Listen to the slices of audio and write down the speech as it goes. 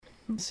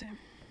Let's see.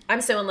 I'm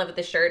so in love with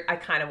this shirt. I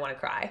kind of want to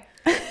cry.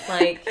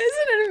 Like, isn't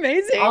it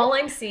amazing? All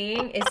I'm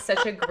seeing is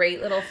such a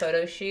great little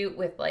photo shoot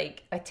with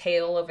like a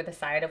tail over the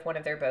side of one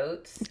of their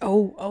boats.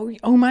 Oh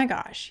my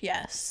gosh.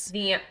 Yes.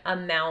 The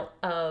amount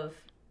of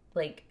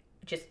like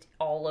just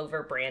all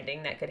over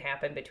branding that could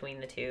happen between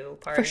the two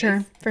parties.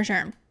 For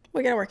sure.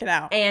 We gotta work it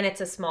out. And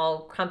it's a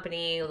small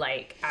company.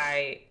 Like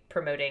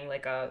promoting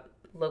like a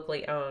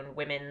locally owned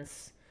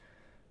women's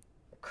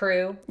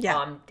crew.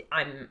 Yeah.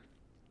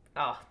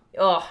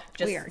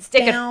 Just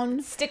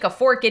stick a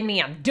fork in me.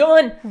 I'm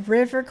done.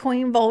 River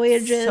Queen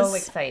voyages. So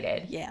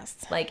excited. Yes.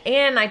 Like,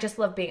 and I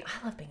love being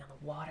on the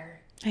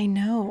water. I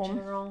know. In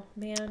general,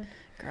 man.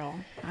 Girl,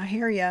 I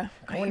hear ya.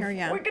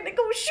 We're gonna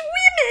go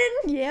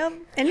swimming. Yep.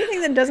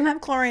 Anything that doesn't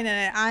have chlorine in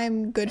it,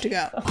 I'm good to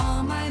go.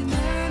 All my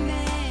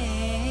mermaids.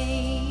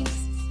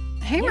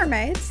 Hey,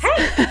 mermaids.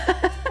 Hey.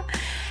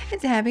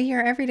 It's Abby,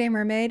 your everyday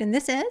mermaid, and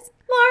this is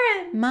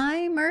Lauren.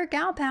 my mer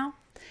gal pal.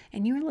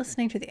 And you are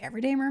listening to the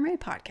Everyday Mermaid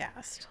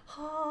podcast.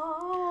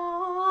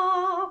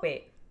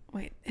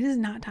 Wait, it is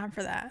not time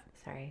for that.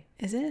 sorry.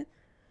 Is it?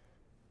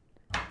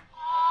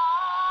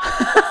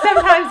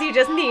 Sometimes you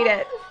just need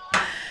it.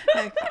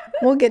 Okay.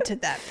 We'll get to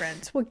that,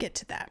 friends. We'll get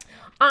to that.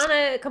 On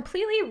a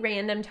completely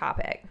random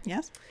topic.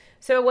 Yes?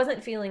 So I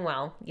wasn't feeling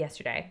well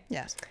yesterday.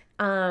 Yes.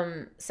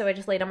 So I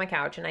just laid on my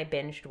couch and I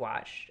binged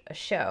watched a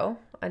show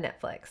on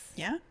Netflix.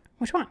 Yeah?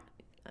 Which one?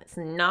 It's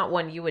not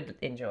one you would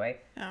enjoy.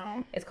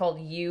 Oh. It's called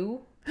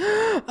You.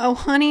 Oh,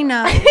 honey,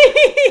 no.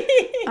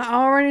 I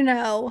already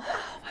know.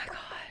 Oh, my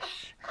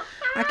gosh.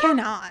 I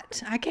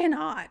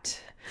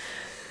cannot.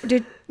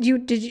 Did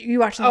you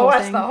watch the whole thing? I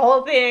watched the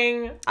whole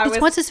thing.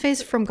 What's his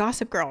face from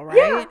Gossip Girl,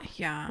 right?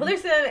 Yeah. Well,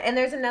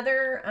 there's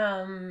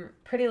another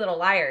Pretty Little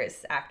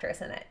Liars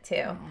actress in it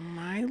too. Oh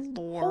my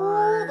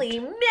Lord. Holy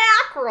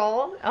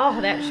mackerel! Oh,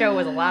 that show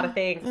was a lot of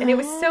things, and it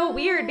was so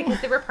weird because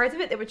there were parts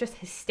of it that were just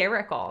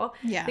hysterical.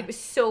 Yeah. It was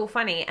so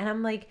funny, and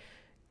I'm like,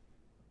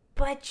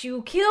 but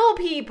you kill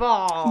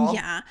people.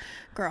 Yeah,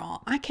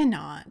 girl, I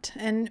cannot.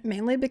 And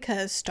mainly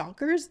because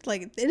stalkers,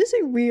 like, it is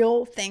a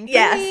real thing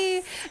for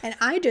me. And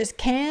I just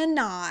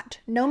cannot.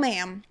 No,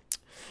 ma'am.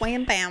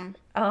 Wham, bam.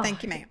 Oh.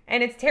 Thank you, ma'am.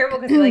 And it's terrible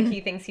because like he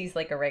thinks he's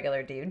like a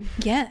regular dude.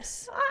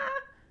 Yes.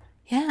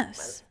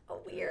 Yes. So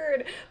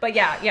weird. But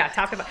yeah,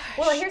 talk about.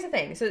 Well, here's the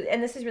thing. So,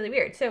 and this is really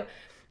weird. So,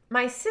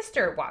 my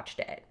sister watched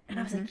it, and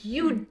I was like,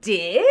 "You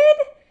did?"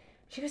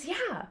 She goes, "Yeah."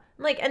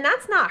 I'm like, and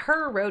that's not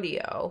her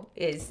rodeo.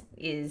 Is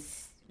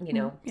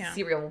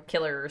serial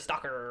killer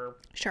stalker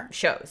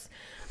shows.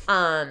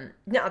 Not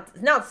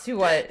to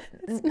what.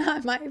 It's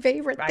not my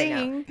favorite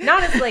thing.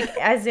 Not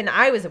as in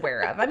I was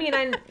aware of. I mean,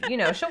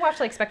 she'll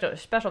watch like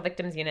Special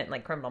Victims Unit and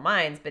like Criminal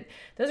Minds, but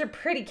those are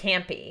pretty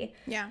campy.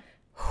 Yeah.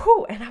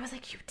 Whew, and I was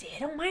like, you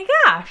did? Oh my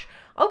gosh.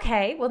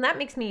 Okay, well, that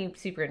makes me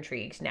super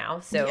intrigued now.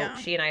 So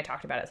she and I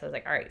talked about it. So I was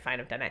like, all right, fine,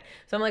 I've done it.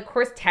 So I'm like, of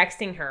course,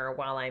 texting her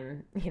while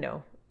I'm,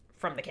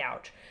 from the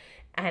couch.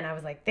 And I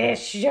was like,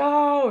 this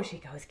show. She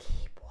goes,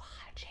 keep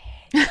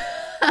watching.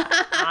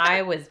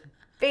 I was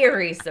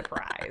very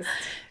surprised.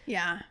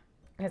 Yeah.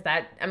 Because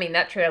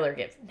that trailer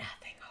gives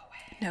nothing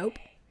away.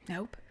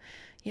 Nope.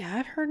 Yeah,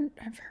 I've heard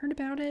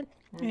about it.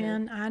 Mm-hmm.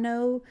 And I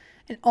know,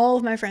 and all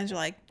of my friends are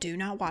like, do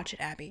not watch it,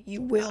 Abby.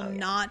 You will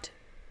not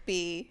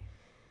be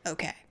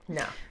okay.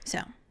 No. So,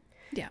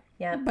 yeah.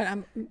 Yeah.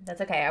 But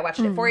that's okay. I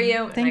watched it for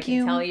you. And I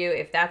can tell you,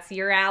 if that's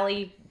your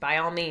alley, by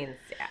all means,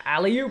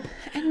 alley-oop.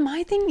 And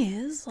my thing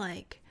is,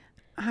 like,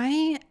 have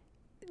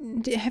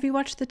you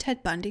watched the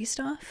Ted Bundy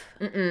stuff?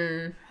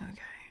 Mm-mm.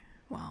 Okay.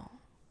 Well,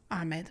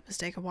 I made the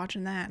mistake of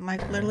watching that and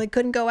like literally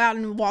couldn't go out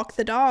and walk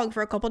the dog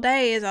for a couple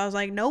days. I was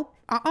like, nope,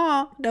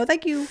 no,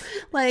 thank you.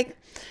 Like,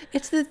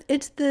 it's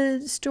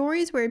the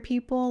stories where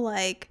people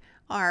like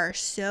are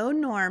so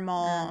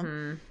normal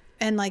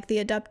and like the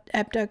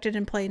abducted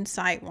in plain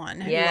sight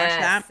one. Have you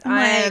watched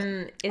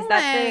that? Is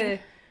that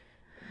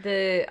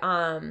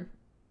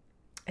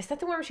is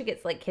that the one where she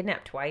gets like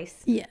kidnapped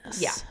twice?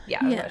 Yes. Yeah,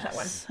 I watched that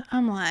one.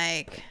 I'm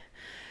like,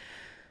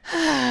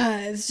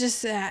 it's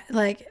just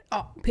like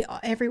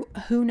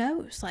who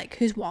knows, like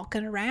who's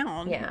walking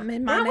around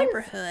in my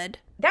neighborhood.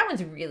 That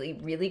one's really,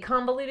 really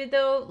convoluted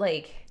though.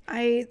 Like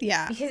because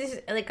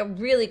it's like a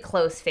really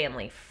close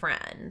family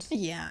friend.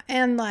 Yeah,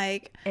 and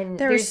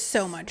there's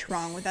so much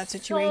wrong with that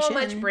situation. So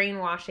much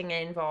brainwashing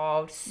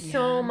involved.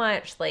 So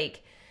much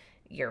like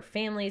your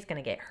family's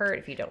gonna get hurt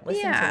if you don't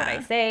listen to what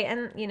I say,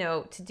 and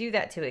to do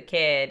that to a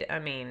kid. I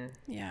mean,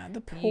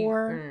 the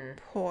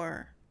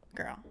poor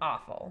girl.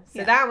 Awful.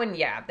 So that one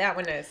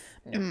is.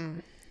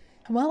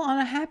 Well, on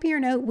a happier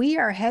note, we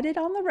are headed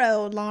on the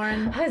road,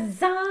 Lauren.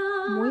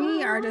 Huzzah!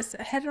 We are just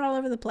headed all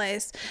over the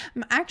place.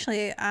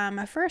 Actually,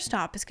 my first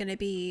stop is going to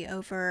be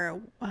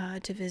over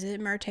to visit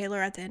Mer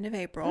Taylor at the end of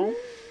April.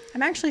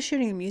 I'm actually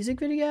shooting a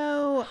music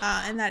video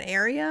in that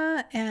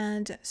area,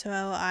 and so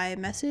I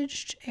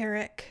messaged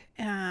Eric,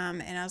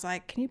 and I was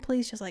like, "Can you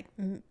please just like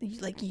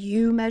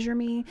you measure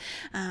me,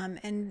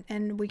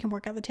 and we can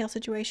work out the tail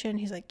situation?"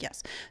 He's like,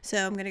 "Yes."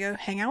 So I'm gonna go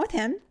hang out with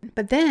him,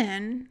 but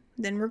then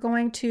Then we're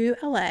going to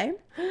LA.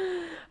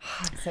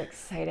 I'm so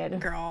excited.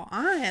 Girl,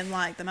 I am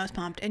like the most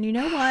pumped. And you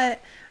know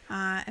what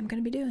I'm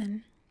going to be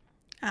doing?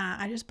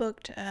 I just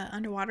booked an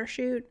underwater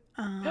shoot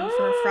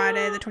for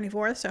Friday the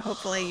 24th. So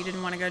hopefully you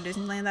didn't want to go to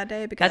Disneyland that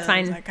day because that's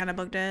fine. I kind of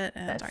booked it.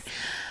 And sorry.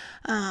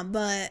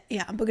 But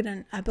yeah, I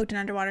booked an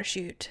underwater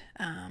shoot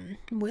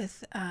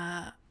with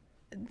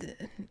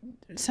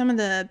some of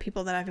the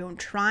people that I've been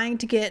trying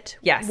to get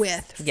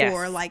with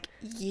for like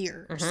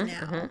years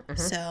now.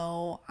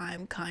 So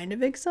I'm kind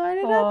of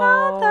excited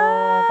about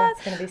that.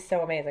 That's going to be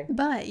so amazing.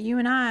 But you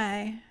and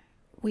I,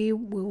 we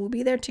will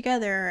be there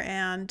together,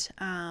 and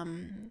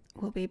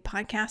we'll be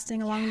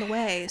podcasting along the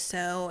way.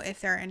 So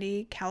if there are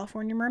any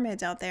California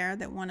mermaids out there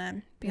that want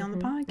to be on the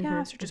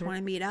podcast or just want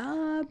to meet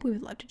up, we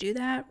would love to do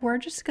that. We're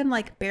just going to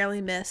like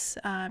barely miss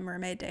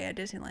Mermaid Day at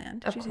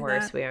Disneyland. Of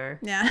course we are.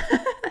 Yeah.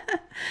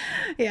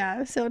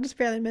 Yeah, so we'll just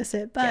barely miss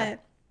it. But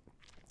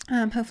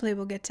hopefully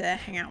we'll get to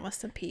hang out with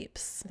some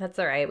peeps. That's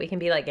all right. We can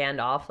be like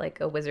Gandalf, like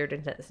a wizard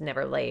is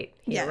never late.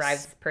 He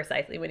arrives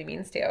precisely when he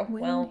means to.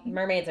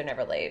 Mermaids are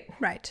never late.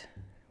 Right.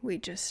 We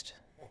just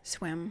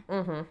swim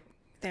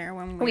there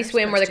when we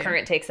swim where the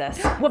current takes us.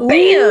 Well,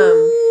 bam!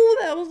 Ooh,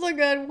 that was a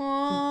good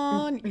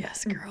one.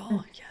 Yes,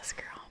 girl. Yes,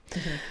 girl.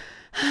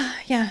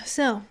 Yeah.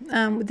 So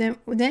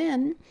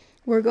then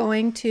we're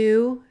going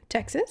to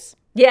Texas.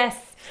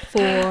 Yes. For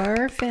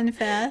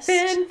FinFest.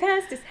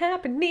 FinFest is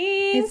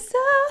happening. It's so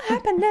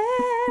happening.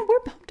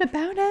 We're pumped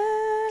about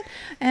it.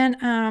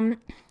 And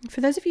for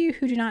those of you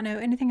who do not know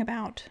anything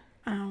about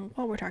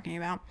what we're talking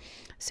about,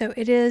 so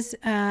it is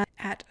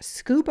at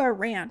Scuba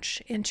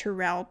Ranch in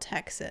Terrell,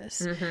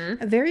 Texas.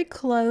 Very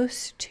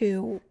close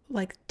to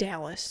like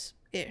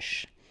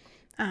Dallas-ish.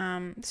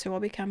 So we'll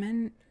be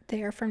coming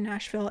there from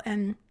Nashville.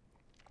 And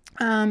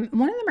one of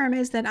the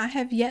mermaids that I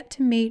have yet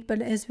to meet,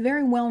 but is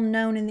very well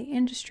known in the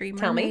industry,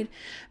 Mermaid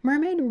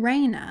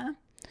Raina,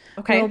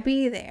 will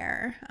be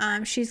there.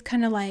 She's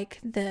kind of like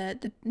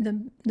the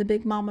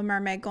big mama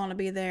mermaid going to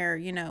be there,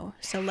 you know,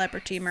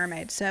 celebrity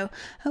mermaid. So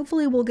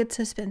hopefully we'll get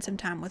to spend some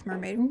time with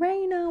Mermaid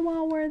Raina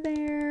while we're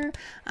there.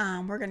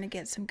 We're going to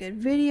get some good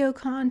video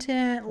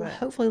content,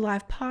 hopefully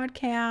live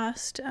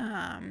podcast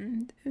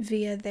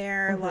via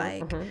their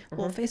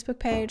little Facebook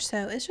page.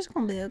 So it's just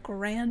going to be a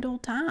grand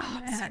old time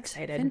at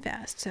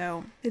FinFest.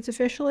 So it's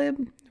officially,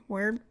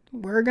 we're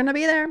going to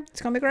be there.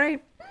 It's going to be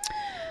great.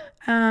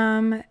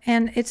 And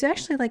it's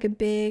actually like a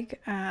big,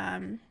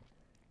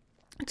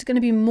 it's going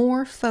to be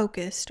more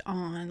focused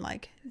on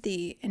like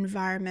the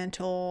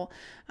environmental,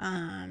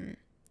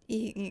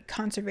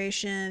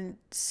 conservation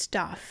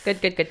stuff.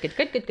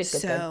 Good.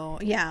 So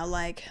yeah,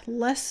 like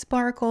less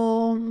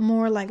sparkle,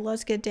 more like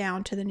let's get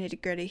down to the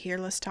nitty gritty here.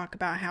 Let's talk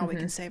about how we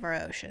can save our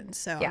oceans.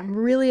 So I'm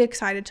really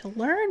excited to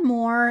learn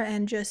more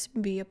and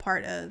just be a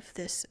part of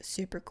this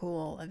super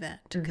cool event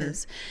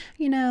because,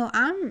 you know,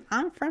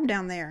 I'm from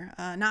down there,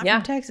 not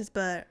from Texas,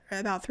 but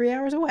about 3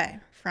 hours away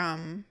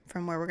from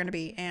where we're going to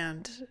be.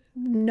 And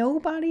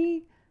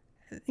nobody,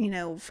 you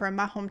know, from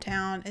my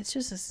hometown, it's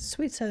just a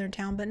sweet southern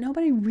town, but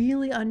nobody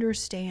really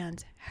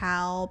understands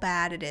how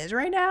bad it is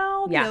right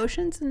now, the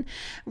oceans and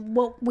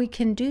what we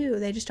can do.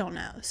 They just don't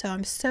know. So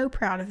I'm so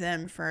proud of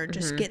them for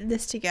just getting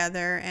this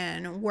together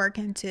and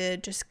working to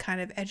just kind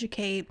of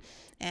educate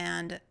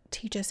and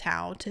teach us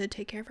how to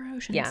take care of our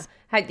oceans.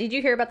 Yeah. Did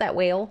you hear about that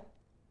whale?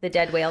 The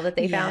dead whale that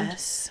they found?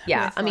 Yes.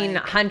 Yeah. I mean,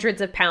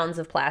 hundreds of pounds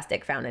of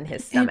plastic found in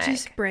his stomach. It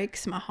just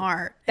breaks my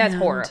heart. That's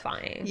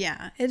horrifying.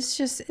 Yeah. It's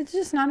just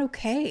not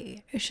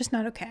okay. It's just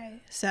not okay.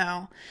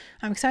 So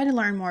I'm excited to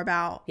learn more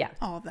about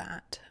all of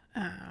that.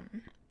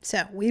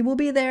 So we will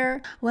be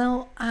there.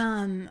 Well,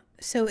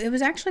 so it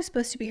was actually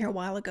supposed to be here a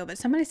while ago, but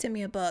somebody sent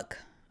me a book.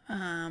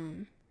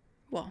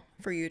 Well,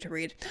 for you to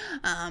read.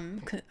 I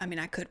mean,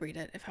 I could read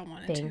it if I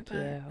wanted to. Thank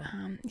you.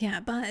 Yeah,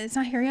 but it's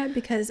not here yet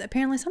because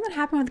apparently something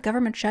happened with the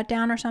government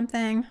shutdown or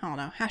something. I don't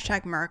know.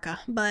 #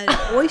 America. But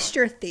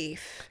Oyster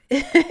Thief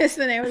is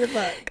the name of the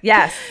book.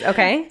 Yes.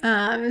 Okay.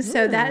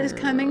 So that is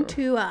coming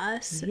to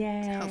us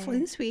hopefully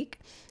this week.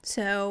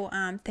 So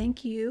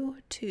thank you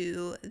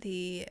to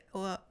the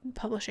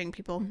publishing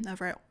people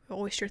over at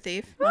Oyster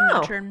Thief. I'm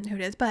not sure who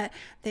it is, but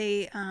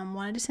they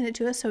wanted to send it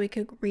to us so we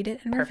could read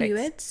it and review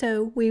it.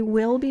 So we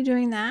will be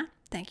doing that.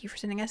 Thank you for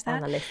sending us that.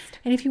 On the list.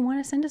 And if you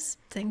want to send us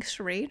things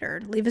to read or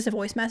leave us a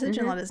voice message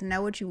and let us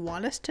know what you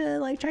want us to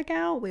like check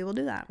out, we will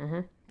do that.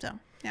 So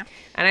yeah.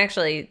 And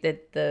actually,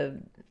 the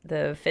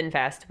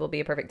FinFest will be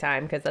a perfect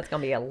time because that's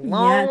going to be a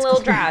long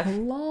little drive.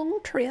 Long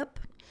trip.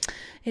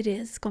 It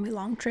is. It's going to be a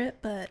long trip,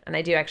 but... And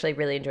I do actually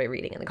really enjoy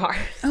reading in the car.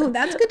 Oh,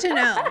 that's good to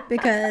know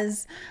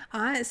because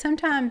I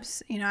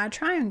sometimes, you know, I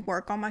try and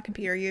work on my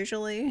computer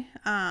usually.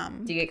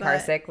 Do you get car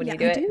sick when you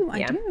do it?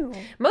 I do.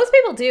 Most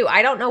people do.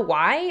 I don't know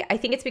why. I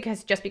think it's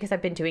because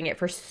I've been doing it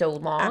for so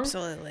long.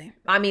 Absolutely.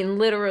 I mean,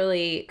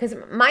 literally, because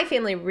my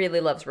family really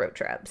loves road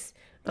trips.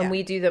 And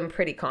we do them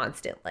pretty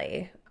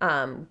constantly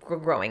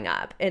growing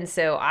up. And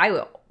so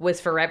I was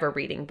forever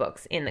reading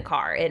books in the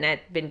car. And I've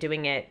been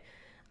doing it.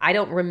 I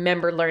don't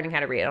remember learning how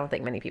to read. I don't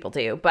think many people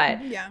do. But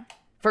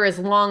for as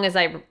long as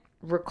I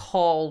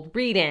recall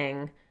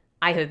reading,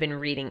 I have been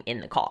reading in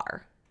the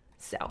car.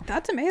 So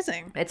that's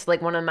amazing. It's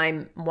like one of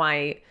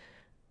my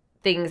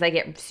things I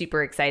get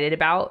super excited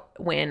about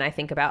when I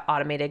think about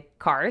automated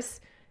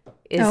cars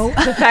is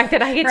the fact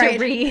that I get to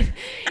read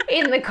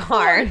in the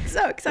car. I'm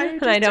so excited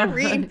to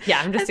read.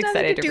 Yeah, I'm just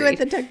excited to read. Do with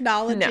the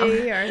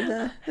technology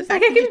or the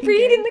fact I can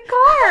read in the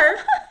car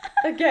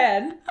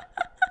again.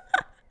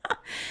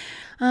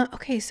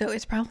 Okay, so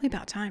it's probably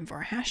about time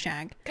for a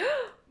hashtag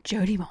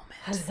Jody moment.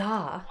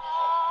 Huzzah.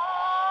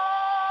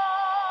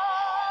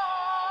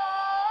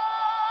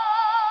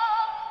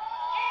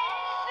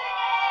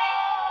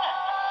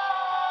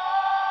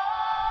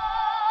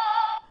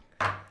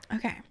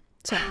 Okay,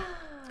 so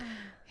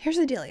here's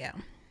the dealio.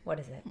 What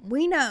is it?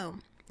 We know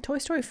Toy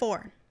Story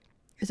 4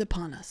 is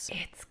upon us.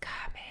 It's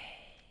coming.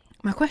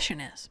 My question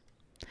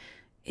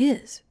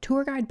is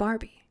Tour Guide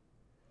Barbie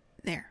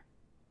there?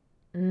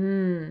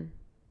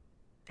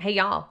 Hey,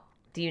 y'all.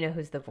 Do you know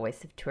who's the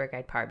voice of Tour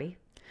Guide Barbie?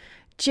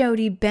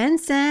 Jody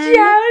Benson.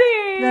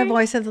 Jody! The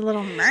voice of the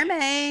Little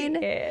Mermaid.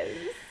 She is.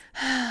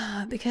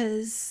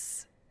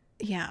 Because,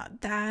 yeah,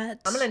 that...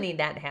 I'm going to need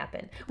that to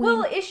happen.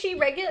 Well, was she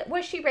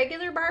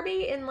regular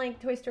Barbie in,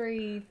 like, Toy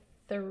Story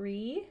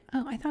 3?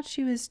 Oh, I thought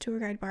she was Tour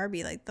Guide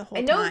Barbie, like, the whole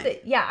time.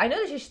 I know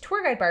that she's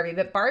Tour Guide Barbie,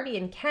 but Barbie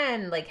and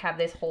Ken, like, have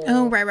this whole...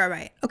 Oh,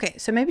 right. Okay,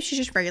 so maybe she's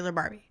just regular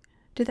Barbie.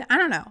 I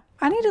don't know.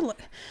 I need to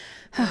look...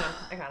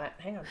 I got it.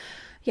 Hang on.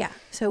 Yeah,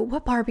 so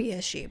what Barbie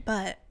is she?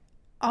 But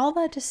all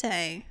that to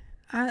say,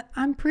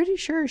 I'm pretty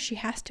sure she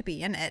has to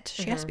be in it.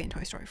 She has to be in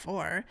Toy Story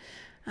 4.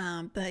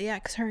 But yeah,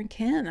 because her and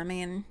Ken, I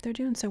mean, they're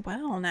doing so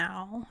well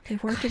now.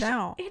 They've worked it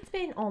out. It's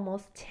been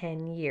almost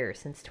 10 years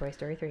since Toy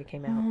Story 3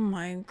 came out. Oh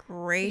my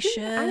gracious.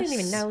 I didn't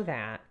even know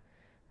that.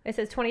 It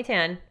says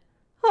 2010.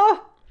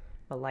 Oh,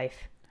 a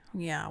life.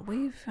 Yeah,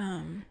 we've,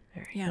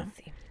 yeah. Let's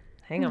see.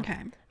 Hang on. Okay.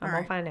 I'm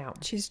going to find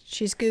out. She's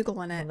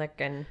Googling it. I'm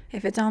looking.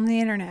 If it's on the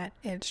internet,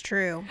 it's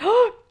true.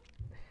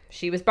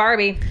 She was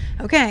Barbie.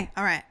 Okay.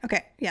 All right.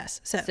 Okay. Yes.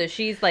 So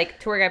she's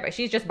like tour guide, but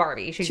she's just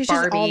Barbie. She's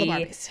Barbie just all the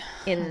Barbies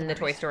in the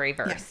Toy Story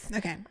verse. Yeah.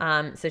 Okay.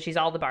 So she's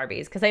all the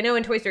Barbies. Because I know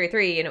in Toy Story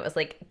 3, and it was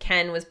like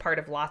Ken was part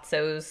of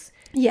Lotso's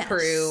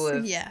crew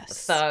of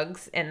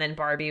thugs, and then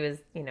Barbie was,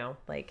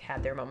 like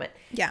had their moment.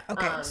 Yeah.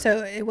 Okay.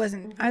 So it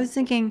wasn't. I was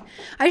thinking.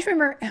 I just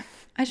remember.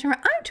 I'm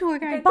tour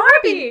guide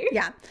Barbie.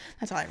 Yeah,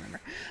 that's all I remember.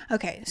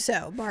 Okay,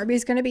 so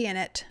Barbie's gonna be in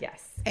it.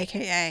 Yes.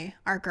 AKA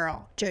our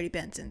girl Jody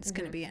Benson's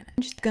gonna be in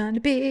it. She's gonna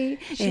be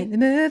in the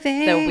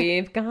movie. So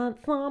we've got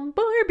some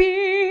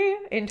Barbie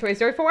in Toy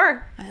Story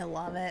 4. I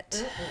love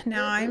it.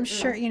 Now I'm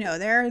sure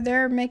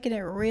they're making it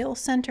real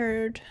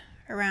centered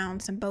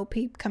around some Bo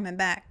Peep coming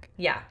back.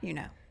 Yeah.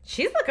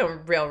 She's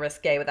looking real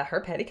risque with her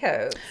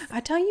petticoats.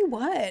 I tell you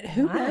what,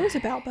 who knows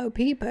about Bo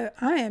Peep, but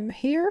I am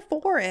here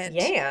for it.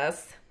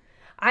 Yes.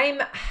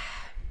 I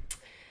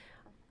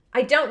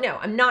don't know.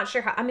 I'm not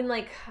sure how. I mean,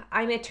 like,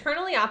 I'm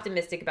eternally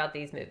optimistic about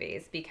these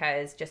movies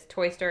because just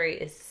Toy Story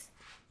is,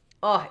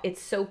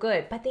 it's so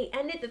good. But they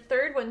ended the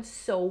third one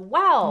so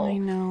well. I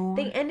know.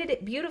 They ended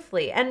it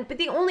beautifully. But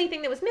the only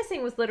thing that was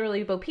missing was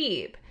literally Bo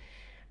Peep.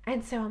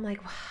 And so I'm like,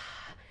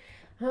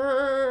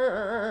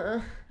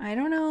 I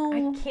don't know.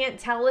 I can't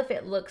tell if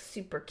it looks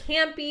super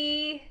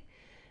campy.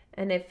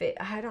 And if it,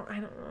 I don't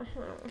know.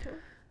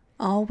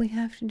 All we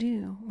have to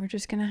do, we're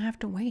just going to have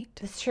to wait.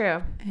 That's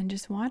true. And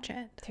just watch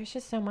it. There's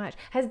just so much.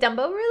 Has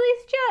Dumbo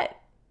released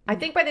yet? I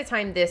think by the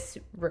time this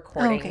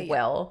recording has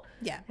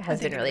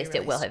been released,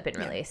 it will have been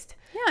released.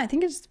 Yeah, I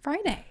think it's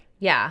Friday.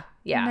 Yeah.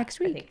 Next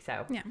week. I think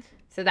so. Yeah.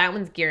 So that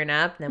one's gearing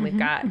up. And then we've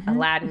got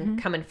Aladdin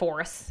coming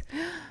for us.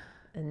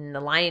 And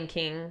The Lion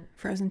King.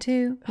 Frozen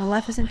 2.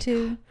 Maleficent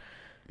 2.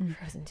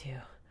 Frozen 2.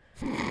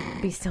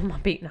 Be still my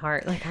beating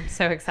heart. Like, I'm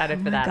so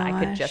excited for that. Gosh.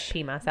 I could just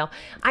pee myself.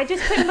 I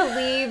just couldn't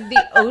believe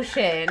the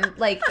ocean,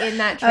 like, in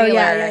that trailer.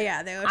 Oh,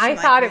 yeah. The ocean, I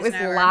thought it was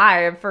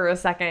live for a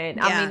second.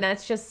 Yeah. I mean,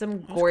 that's just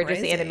some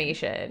gorgeous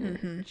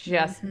animation.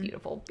 Just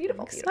beautiful.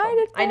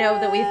 Excited. I know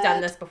that we've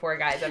done this before,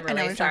 guys. I'm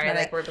really sorry.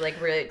 Like, we're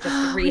like really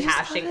just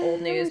rehashing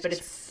old news, but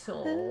it's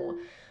so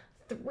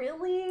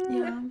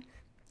thrilling.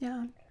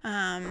 Yeah.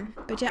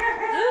 But yeah.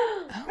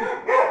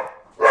 Oh.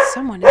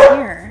 Someone is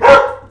here.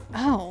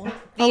 Oh.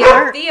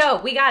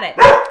 Theo, we got it.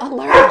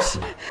 Alert.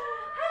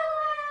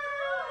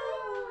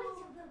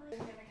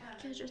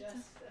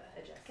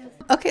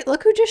 Okay,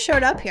 look who just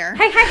showed up here.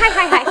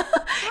 Hi.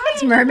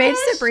 It's Mermaid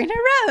Sabrina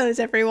Rose,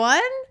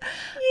 everyone.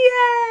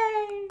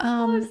 Yay.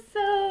 I'm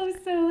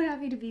so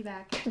happy to be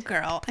back.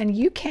 Girl, and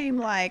you came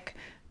like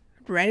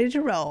ready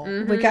to roll.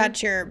 We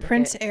got your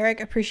Prince Eric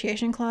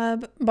Appreciation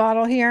Club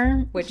bottle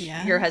here. Which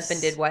your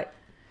husband did what?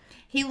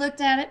 He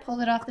looked at it,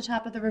 pulled it off the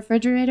top of the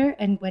refrigerator,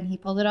 and when he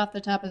pulled it off the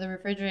top of the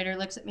refrigerator,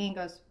 looks at me and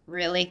goes,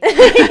 "Really?"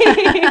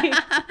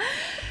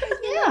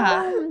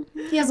 Yeah.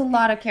 He has a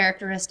lot of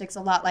characteristics,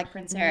 a lot like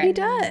Prince Eric. He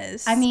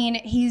does. I mean,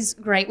 he's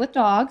great with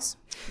dogs,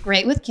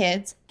 great with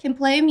kids, can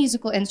play a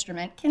musical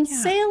instrument, can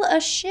sail a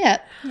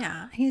ship.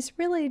 Yeah, he's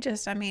really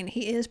just,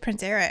 he is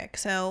Prince Eric,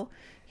 so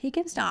he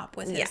can stop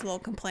with his little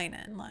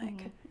complaining.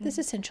 Like, this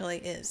essentially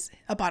is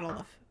a bottle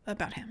of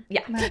about him.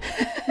 Yeah.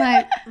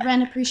 My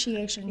Ren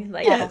appreciation.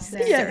 Like, Yes, sir,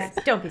 yes.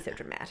 don't be so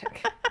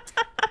dramatic.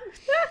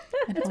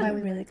 That's why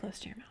we're really close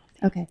to your mouth.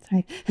 Okay,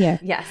 sorry. Here.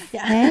 Yes.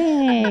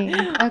 Hey.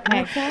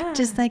 Okay.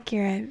 Just like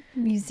you're a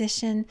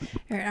musician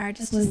or an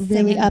artist, We're just really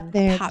singing up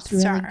there, pop just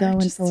really star,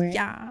 going for it.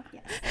 Yeah,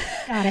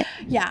 Got it.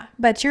 yeah.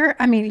 But you're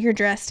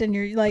dressed and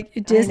you're like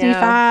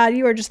Disney-fied.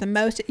 You are just the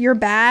most. Your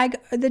bag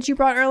that you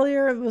brought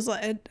earlier was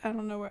like, I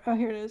don't know where. Oh,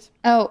 here it is.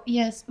 Oh,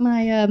 yes.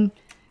 My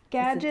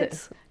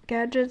Gadgets,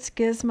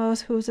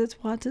 gizmos, who's its,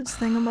 what's its,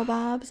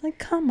 thingamabobs. Like,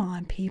 come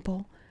on,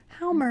 people.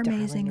 How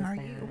mermazing are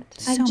you?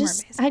 So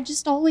mermazing. I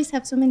just always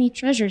have so many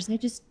treasures. I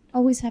just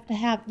always have to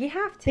have You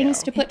have to.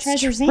 things to put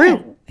treasures true.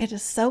 in. It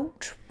is so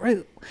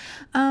true.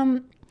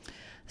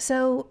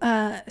 So,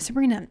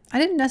 Sabrina, I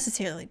didn't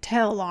necessarily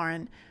tell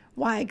Lauren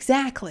why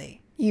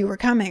exactly you were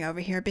coming over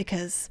here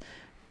because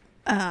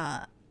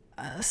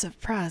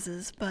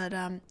surprises. But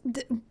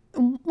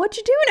what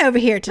you doing over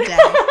here today?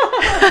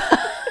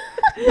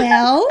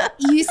 Well,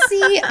 you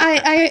see,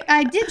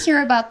 I did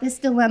hear about this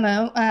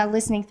dilemma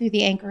listening through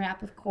the Anchor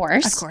app, of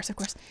course. Of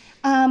course.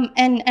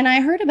 And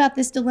I heard about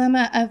this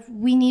dilemma of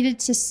we needed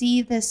to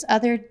see this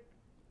other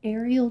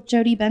Ariel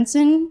Jodi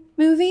Benson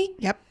movie.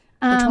 Yep.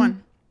 Which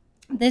one?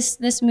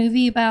 This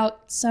movie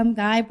about some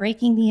guy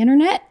breaking the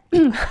internet.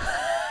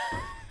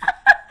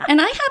 And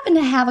I happen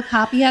to have a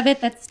copy of it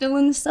that's still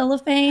in the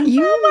cellophane.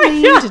 You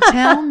mean to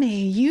tell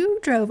me you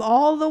drove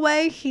all the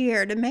way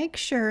here to make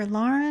sure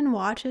Lauren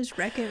watches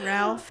Wreck-It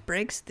Ralph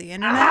Breaks the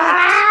Internet?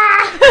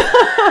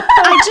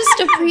 I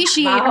just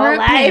appreciate My her whole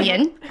life.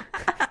 opinion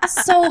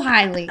so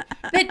highly.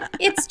 But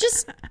it's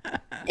just,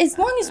 as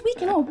long as we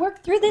can all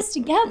work through this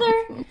together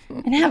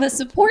and have a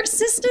support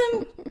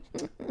system,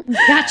 we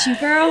got you,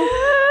 girl.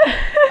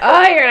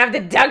 Oh, you're gonna have to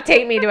duct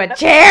tape me to a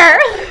chair.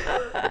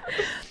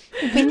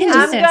 We can do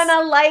I'm this.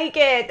 gonna like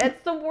it.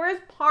 That's the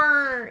worst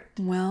part.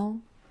 Well,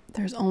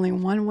 there's only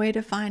one way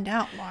to find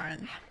out,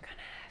 Lauren. I'm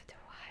gonna have to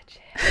watch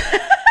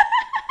it.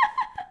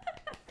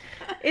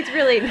 It's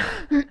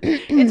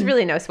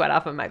really no sweat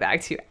off of my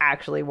back to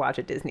actually watch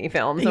a Disney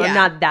film, so Yeah. I'm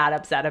not that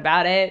upset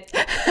about it.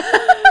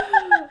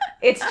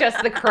 It's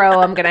just the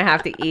crow I'm gonna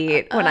have to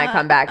eat when I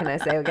come back and I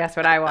say, well, guess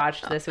what I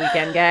watched this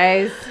weekend,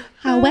 guys?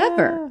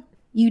 However,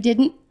 you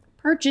didn't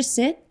purchase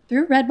it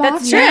through Redbox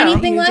That's or true.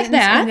 anything You like didn't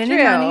that. spend any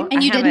True. money.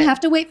 And you I didn't haven't. have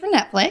to wait for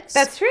Netflix.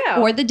 That's true.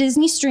 Or the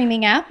Disney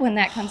streaming app when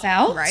that comes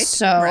out. Right.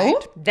 So, right.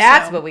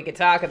 That's So, what we could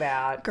talk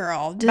about.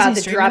 girl, Disney About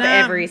to streaming drop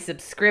app. every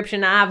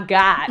subscription I've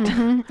got.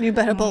 You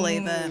better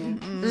believe it.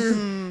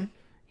 Mhm.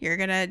 You're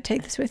gonna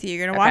take this with you.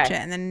 You're gonna watch Okay. it,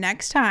 and then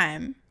next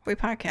time we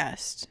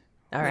podcast,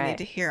 All we right. need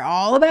to hear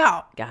all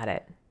about Got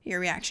it. your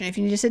reaction. If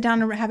you need to sit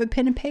down and have a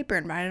pen and paper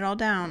and write it all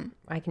down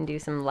I can do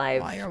some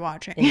live while you're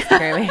watching.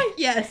 Instagram.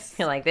 Yes.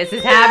 You're like, this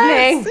is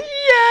happening.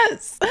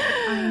 Yes.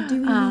 I'm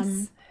doing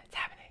this. It's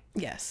happening.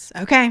 Yes.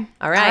 Okay.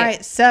 All right. All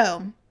right.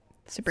 So,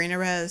 Sabrina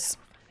Rose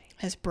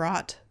has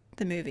brought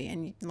the movie,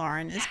 and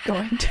Lauren is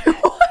going to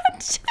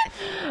watch it.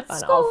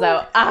 And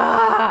also,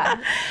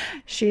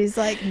 She's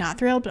like not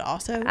thrilled, but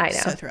also I know.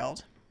 so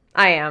thrilled.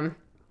 I am.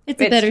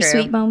 It's a It's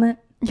bittersweet true. moment.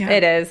 Yeah.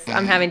 It is.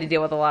 I'm having to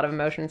deal with a lot of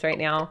emotions right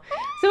now.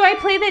 So I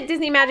play the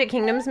Disney Magic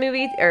Kingdoms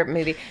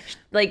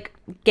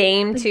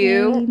game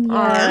too game,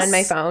 yes. on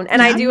my phone.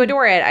 And I do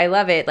adore it. I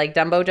love it. Like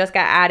Dumbo just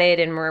got added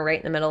and we're right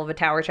in the middle of a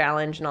tower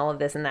challenge and all of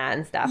this and that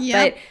and stuff.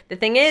 Yep. But the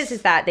thing is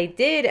that they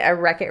did a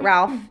Wreck-It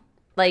Ralph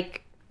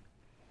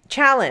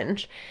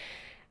challenge.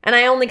 And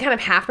I only kind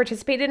of half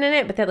participated in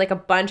it, but then a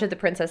bunch of the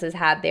princesses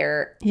had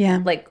their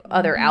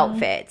other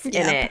outfits in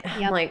it.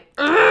 I'm like,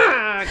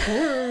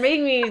 make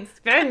me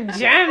spend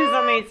gems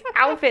on these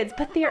outfits.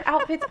 But their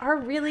outfits are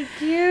really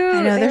cute. I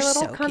know, They're they're little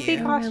so comfy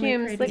cute. costumes,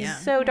 Really pretty.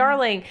 so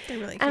darling. They're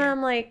really And cute.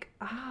 I'm like,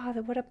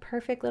 what a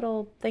perfect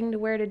little thing to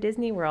wear to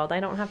Disney World. I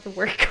don't have to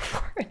work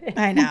for it.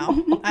 I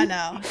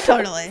know.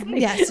 Totally.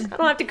 Yes. I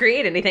don't have to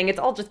create anything. It's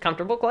all just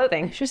comfortable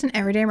clothing. It's just an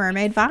everyday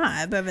mermaid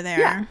vibe over there.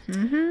 Yeah.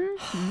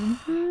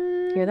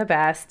 You're the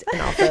best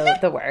and also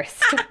the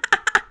worst.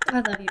 I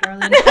love you,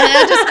 darling.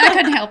 I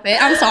couldn't help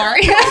it. I'm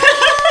sorry.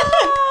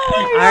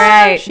 All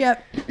right.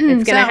 Yep. It's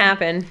going to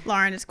happen.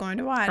 Lauren is going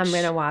to watch. I'm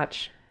going to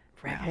watch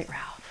Wreck-It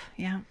Ralph.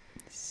 Yeah.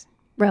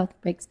 Ralph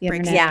breaks the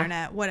Breaks internet. the Yeah.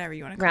 internet, whatever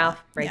you want to call Ralph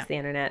it. breaks Yeah. the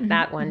internet.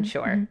 That one,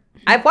 sure.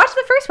 I've watched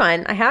the first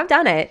one. I have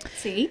done it.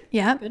 See?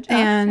 Yep. Good job.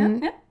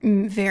 And Yep,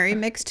 very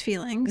mixed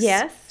feelings.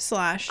 Yes.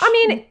 Slash.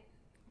 I mean,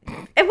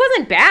 it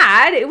wasn't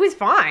bad. It was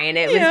fine.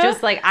 It was Yeah.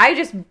 just I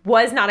just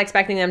was not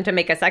expecting them to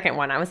make a second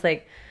one. I was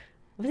like,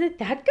 was it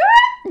that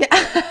good? Yeah.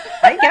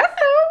 I guess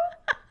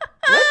so.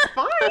 That's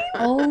fine.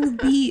 Oh,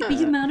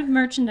 the amount of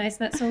merchandise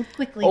that sold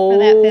quickly for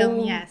that film.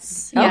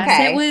 Yes.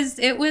 Okay.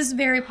 It was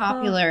very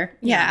popular.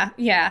 Yeah.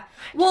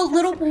 Well,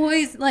 little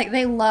boys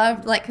they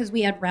loved because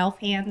we had Ralph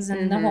hands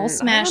and the whole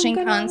smashing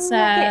I'm gonna look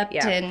concept it.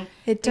 Yeah. and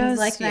It things does,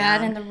 like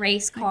that yeah. and the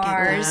race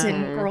cars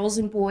and girls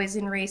and boys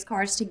in race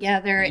cars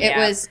together. Yeah.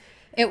 It was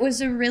It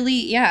was a really,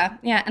 yeah,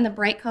 and the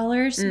bright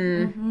colors.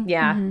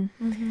 Yeah.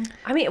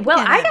 I mean,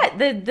 well,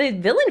 the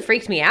villain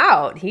freaked me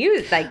out. He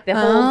was like the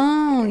whole.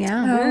 Oh,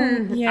 yeah.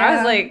 Yeah. I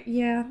was like,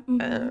 yeah.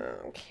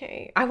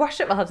 okay. I watched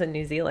it while I was in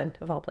New Zealand,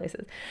 of all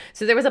places.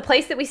 So there was a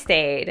place that we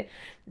stayed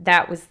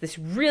that was this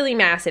really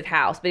massive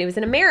house, but he was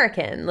an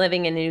American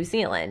living in New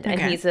Zealand,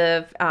 and he's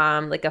a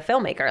like a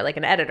filmmaker, like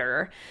an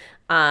editor,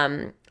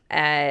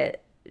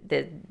 at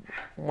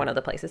one of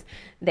the places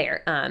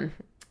there.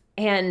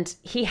 And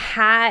he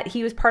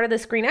was part of the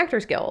Screen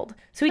Actors Guild,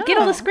 so he'd get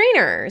all the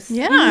screeners,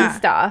 and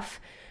stuff.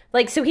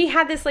 Like, so he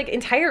had this like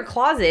entire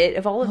closet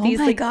of all of these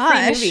like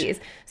free movies.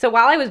 So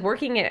while I was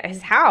working at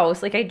his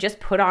house, like I just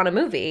put on a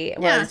movie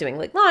while I was doing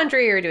like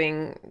laundry or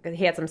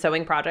he had some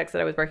sewing projects that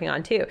I was working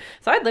on too.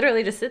 So I'd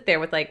literally just sit there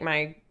with like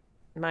my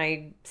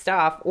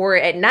stuff, or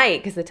at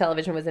night, because the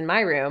television was in my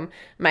room,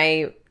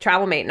 my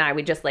travel mate and I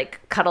would just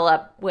like cuddle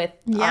up with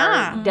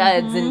our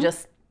duds and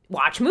just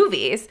watch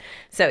movies.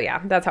 So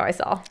yeah, that's how I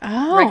saw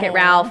Wreck-It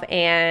Ralph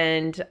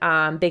and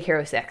Big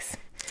Hero 6.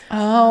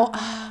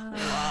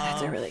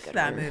 That's a really good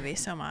that movie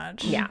so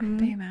much. Yeah.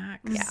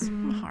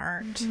 Baymax.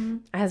 Heart. It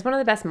has one of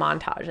the best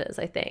montages,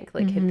 I think.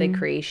 Like the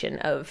creation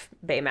of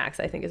Baymax,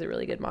 I think, is a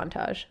really good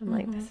montage. I'm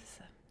like, this is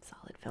a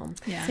solid film.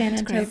 Yeah. San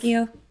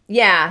Antonio.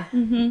 Yeah.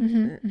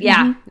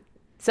 Yeah.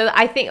 So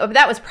I think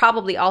that was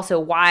probably also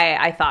why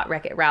I thought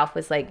Wreck-It Ralph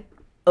was like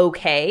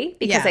okay,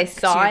 because I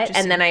saw it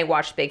and then I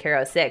watched Big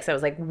Hero 6. I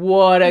was like,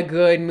 what a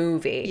good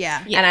movie.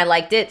 Yeah. And I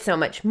liked it so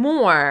much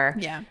more.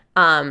 Yeah.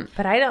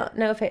 But I don't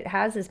know if it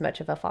has as much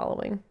of a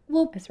following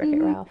as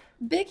Wreck-It Ralph.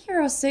 Big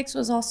Hero 6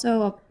 was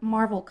also a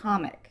Marvel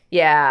comic.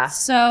 Yeah.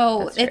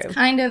 So it's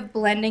kind of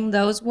blending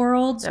those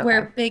worlds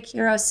where Big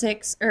Hero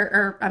 6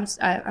 I'm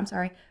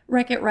sorry,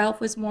 Wreck-It Ralph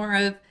was more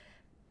of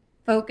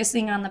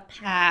focusing on the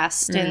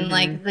past and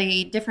like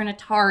the different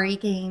Atari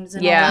games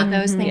and all of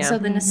those things. So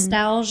the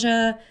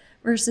nostalgia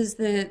versus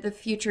the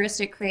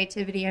futuristic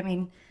creativity. I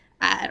mean,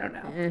 I don't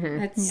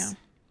know.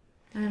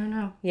 I don't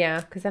know. Yeah,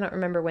 because I don't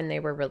remember when they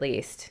were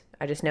released.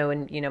 I just know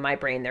in my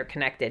brain they're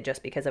connected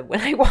just because of when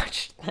I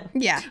watched them.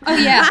 Yeah. Oh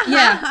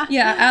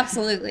yeah,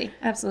 absolutely.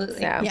 So.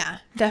 Yeah,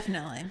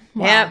 definitely.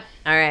 Wow. Yep.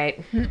 All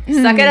right.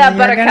 Suck it up,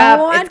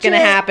 Buttercup. It's gonna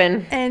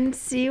happen. And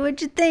see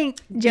what you think.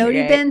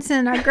 Jodie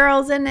Benson, our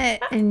girl's in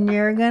it, and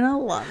you're gonna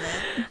love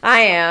it.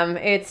 I am.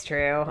 It's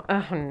true.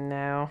 Oh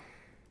no.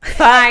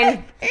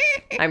 Fine.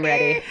 I'm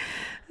ready.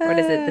 What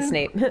is it? The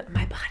Snape.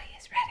 My body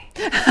is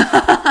ready.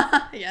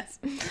 Yes.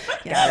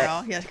 Yes,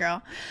 girl. Yes,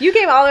 girl. You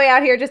came all the way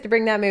out here just to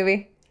bring that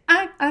movie.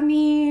 I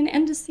mean,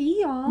 and to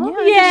see y'all.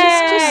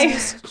 Yeah,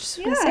 just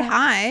want to say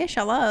hi.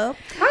 Hello.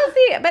 How's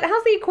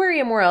the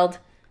aquarium world?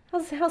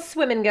 How's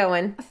swimming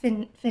going?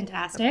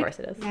 Fantastic. Of course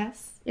it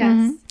is.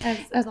 Yes,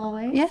 as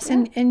always. Yes,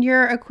 and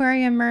your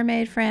aquarium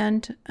mermaid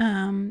friend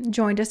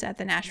joined us at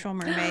the Nashville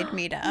Mermaid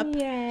meetup.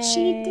 Yay.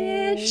 She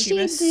did. She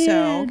was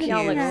so cute.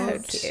 Y'all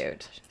look so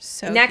cute.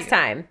 So next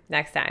cute.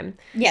 time.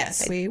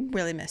 Yes, we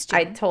really missed you.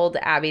 I told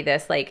Abby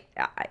this, like,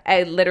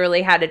 I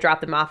literally had to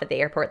drop them off at the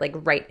airport, like,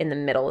 right in the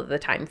middle of the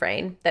time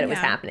frame that it was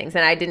happening.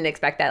 And I didn't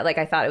expect that. Like,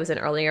 I thought it was an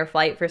earlier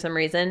flight for some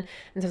reason.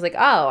 And so I was like,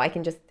 oh, I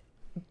can just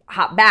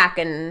hop back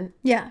and,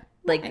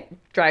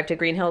 drive to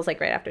Green Hills,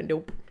 like, right after.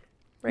 Nope.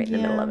 Right in the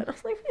middle of it. I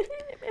was like,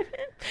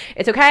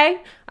 it's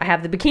okay. I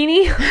have the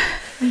bikini.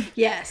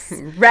 Yes.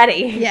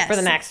 Ready for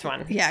the next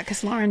one. Yeah,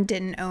 because Lauren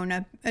didn't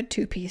own a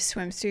two-piece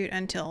swimsuit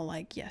until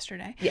like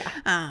yesterday. Yeah.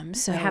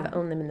 So I have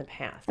owned them in the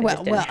past. I well,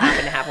 just didn't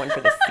happen to have one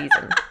for this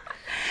season.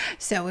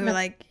 So we were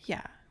like,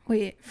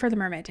 for the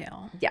Mermaid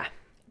Tale. Yeah.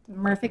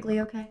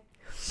 Perfectly okay.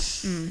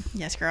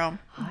 Yes, girl.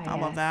 I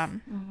love that.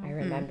 I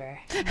remember.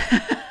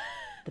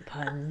 The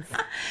puns.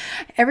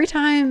 Every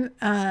time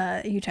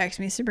you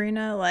text me,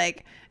 Sabrina,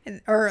 like,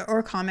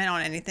 or comment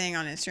on anything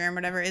on Instagram,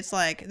 whatever, it's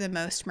like the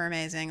most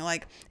mermazing.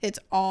 Like, it's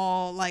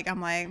all like,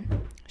 I'm like,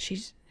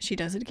 she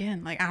does it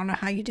again. Like, I don't know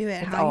how you do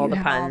it. It's how all you the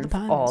have puns, all the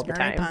puns, all the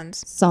mermaid time.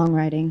 puns.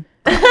 Songwriting.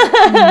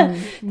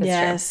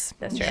 Yes,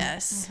 That's true.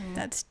 Yes,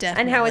 that's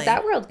definitely. And how is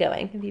that world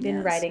going? Have you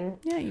been writing?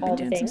 Yeah, you've all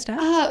been the doing some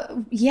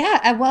things?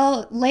 stuff.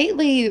 Well,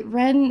 lately,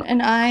 Ren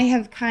and I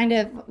have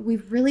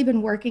we've really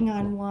been working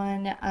on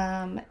one,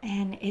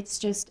 and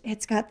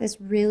it's got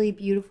this really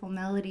beautiful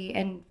melody.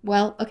 And,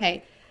 well,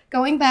 okay,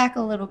 going back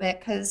a little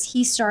bit, because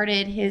he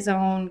started his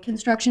own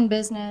construction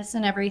business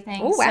and everything.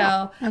 Oh,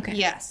 wow. So, okay.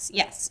 Yes.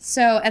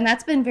 So, and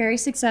that's been very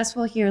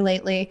successful here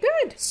lately.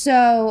 Good.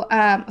 So,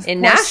 In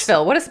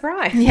Nashville, what a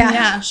surprise.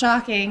 Yeah,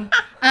 shocking.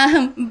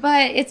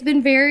 But it's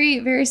been very,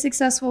 very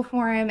successful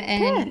for him,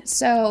 and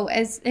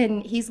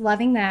and he's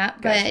loving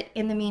that. Good. But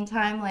in the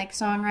meantime, like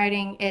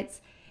songwriting,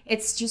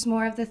 it's just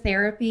more of the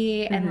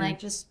therapy, and like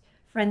just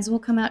friends will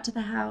come out to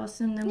the house,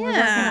 and then we're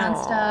working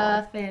on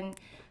stuff, and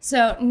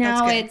so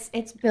now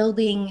it's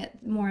building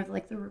more of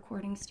like the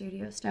recording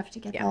studio stuff to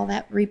get all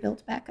that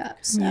rebuilt back up.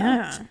 So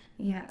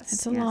yes,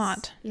 it's a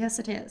lot. Yes,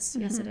 it is.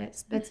 Yes, it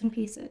is. Bits and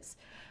pieces.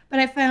 But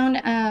I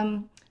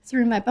found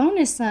through my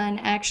bonus son,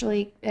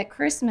 actually, at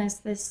Christmas,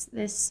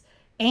 this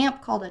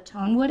amp called a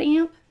Tonewood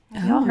amp.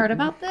 Have y'all heard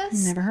about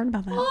this? Never heard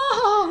about that.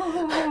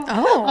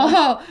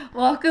 Oh,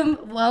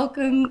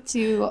 welcome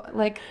to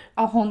like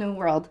a whole new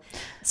world.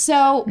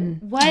 So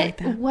what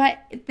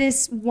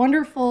this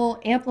wonderful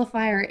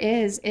amplifier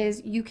is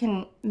you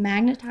can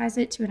magnetize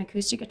it to an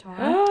acoustic guitar,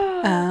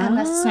 and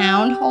the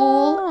sound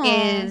hole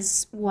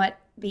is what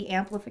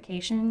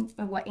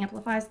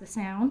amplifies the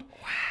sound.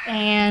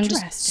 And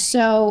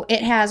so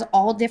it has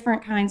all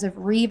different kinds of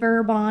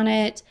reverb on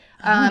it.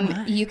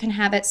 You can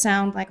have it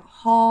sound like a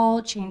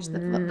hall, change the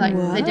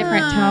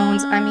different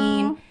tones. I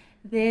mean,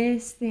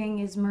 this thing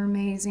is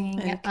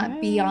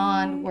mermazing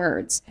beyond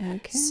words.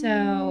 Okay.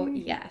 So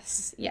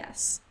yes.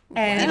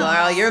 And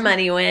where all your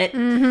money went.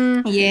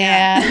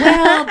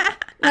 Yeah.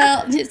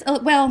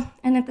 Well,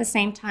 and at the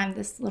same time,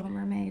 this little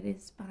mermaid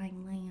is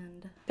buying land.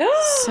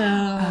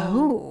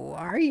 So,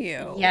 are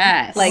you?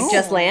 Yes. Like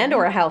just land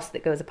or a house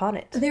that goes upon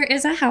it? There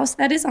is a house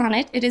that is on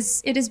it. It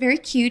is very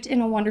cute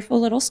and a wonderful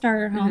little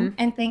starter home.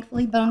 And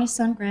thankfully, bonus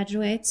son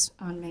graduates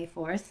on May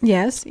 4th.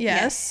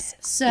 Yes.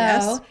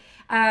 So,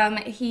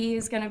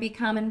 he's going to be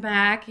coming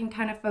back and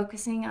kind of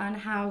focusing on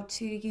how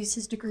to use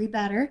his degree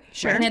better.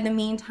 Sure. And in the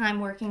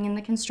meantime, working in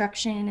the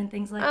construction and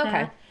things like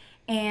that.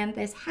 And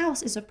this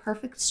house is a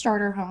perfect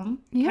starter home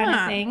kind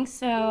of thing.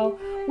 So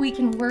we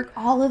can work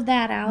all of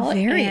that out.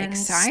 Very and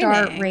exciting.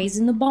 Start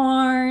raising the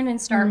barn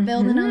and start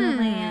building on the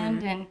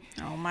land. And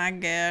oh my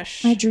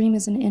gosh. my dream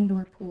is an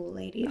indoor pool,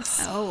 ladies.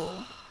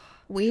 Oh,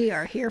 we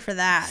are here for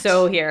that.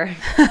 So here.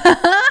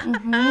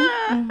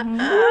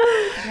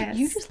 Yes.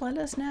 You just let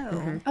us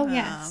know. Oh,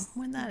 yes.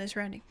 When that is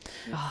ready.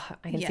 Oh,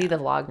 I can see the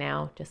vlog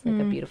now. Just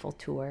like a beautiful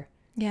tour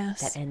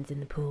Yes. that ends in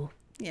the pool.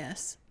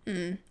 Yes.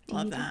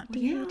 Love that. Yeah.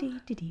 We want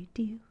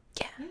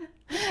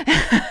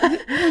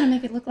to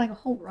make it look like a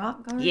whole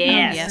rock garden.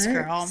 Yes. Yes,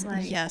 girl.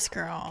 Like, Yes,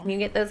 girl. Can you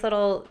get those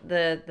little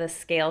the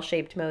scale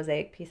shaped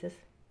mosaic pieces?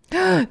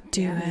 Do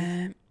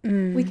it.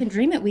 we can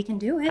dream it. We can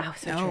do it. Oh,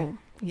 so true.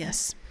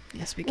 Yes.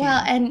 Yes, we can.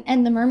 Well,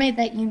 and the mermaid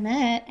that you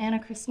met, Anna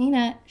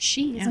Christina,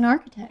 she is an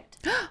architect.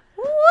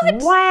 What?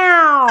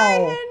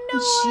 Wow.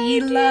 She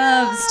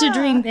loves to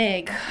dream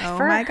big. Oh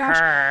For my gosh.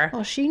 her.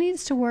 Well, she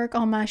needs to work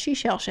on my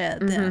seashell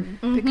shed then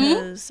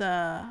because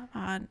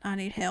I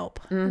need help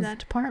in that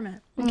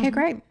department. Okay,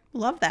 great.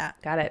 Love that.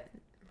 Got it.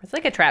 It's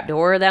like a trap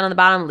door down on the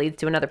bottom leads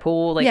to another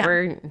pool. Like Yeah.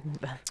 we're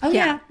Oh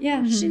yeah.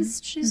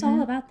 She's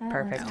all about that.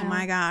 Perfect. Oh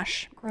my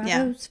gosh.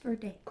 Grottos for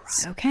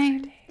days.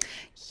 Okay.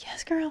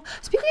 Yes, girl.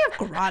 Speaking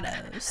of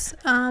grottos,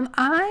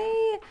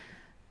 I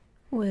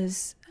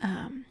was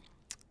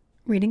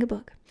reading a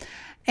book,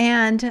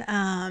 and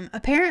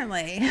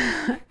apparently,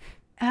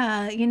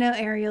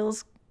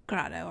 Ariel's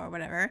grotto or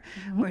whatever,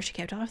 where she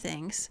kept all her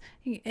things.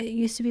 It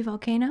used to be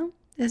volcano.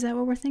 Is that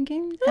what we're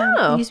thinking?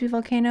 Oh. It used to be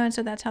volcano, and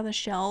so that's how the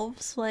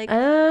shelves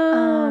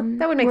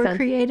that would make were sense.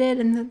 created,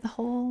 and the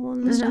hole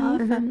and the stuff.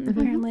 And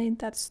apparently,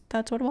 that's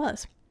what it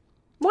was.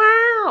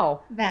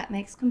 Wow. That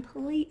makes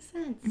complete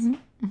sense.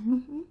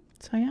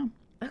 So yeah,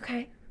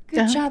 Okay.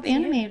 Good job,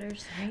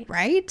 animators.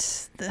 right?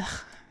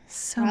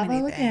 So Bravo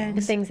many again.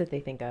 The things. things that they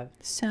think of.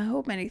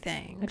 So many I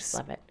things. just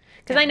love it.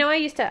 Because I know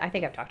I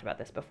think I've talked about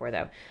this before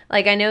though.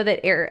 Like I know that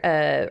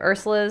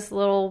Ursula's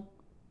little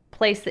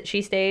place that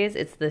she stays,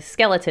 it's the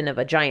skeleton of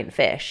a giant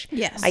fish.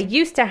 Yes. I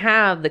used to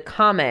have the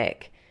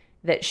comic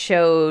that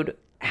showed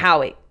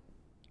how it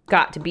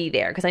got to be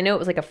there. Because I know it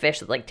was like a fish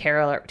that like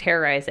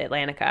terrorized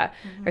Atlantica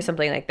or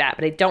something like that.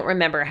 But I don't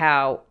remember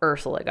how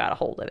Ursula got a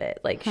hold of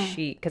it. Like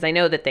because I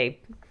know that they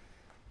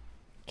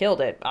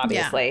killed it,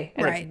 obviously.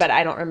 Yeah, right. But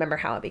I don't remember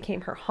how it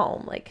became her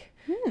home. Like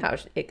how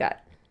it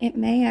got... It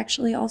may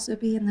actually also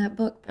be in that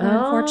book, Poor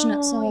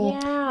Unfortunate Soul,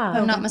 if yeah.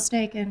 I'm not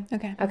mistaken.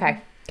 Okay. Okay.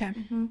 Okay.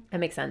 That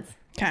makes sense.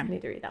 I Okay.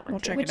 need to read that one. We'll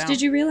too. check Which it out.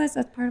 did you realize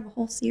that's part of a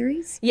whole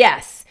series?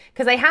 Yes,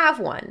 because I have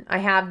one. I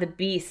have the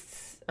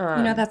beasts.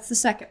 That's the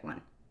second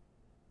one.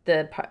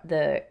 The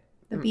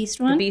Beast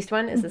one? The beast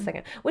one is the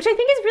second, which I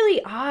think is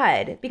really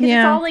odd because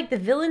it's all like the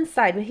villain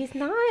side, but he's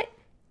not.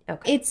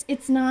 Okay.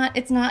 It's not.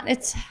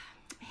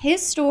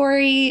 His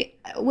story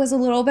was a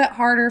little bit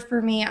harder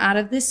for me out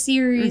of this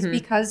series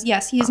because,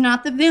 yes, he's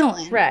not the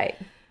villain. Right.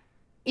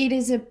 It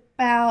is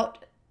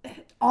about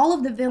all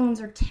of the villains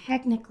are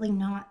technically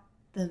not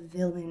the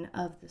villain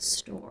of the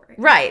story.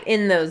 Right.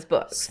 In those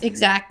books.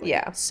 Exactly.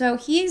 Yeah. So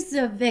he's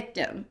the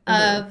victim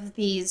of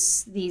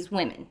these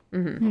women.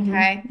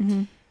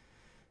 Okay.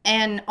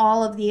 And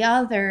all of the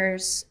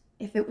others,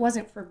 if it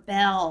wasn't for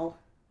Belle,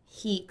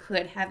 he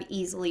could have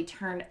easily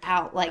turned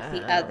out like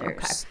the others.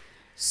 Okay.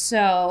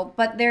 So,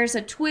 but there's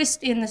a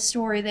twist in the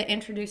story that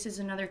introduces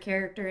another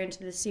character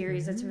into the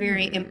series that's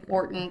very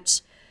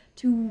important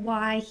to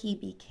why he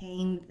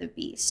became the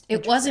Beast.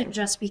 It wasn't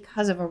just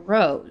because of a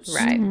rose.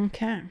 Right.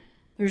 Okay.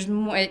 There's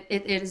more. It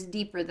is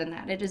deeper than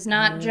that. It is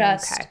not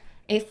just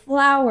a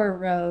flower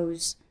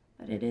rose,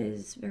 but it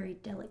is very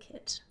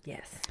delicate.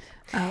 Yes.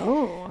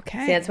 Oh,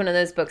 okay. See, that's one of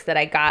those books that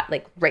I got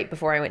like right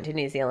before I went to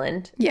New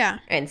Zealand, Yeah.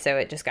 and so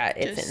it just got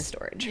it's in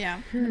storage.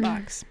 Yeah. In the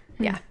box.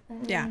 Yeah.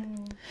 Yeah.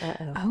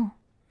 Uh-oh.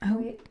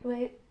 Oh.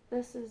 Wait.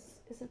 Is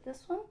it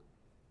this one?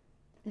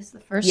 is the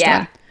first Yeah.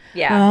 one.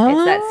 Yeah.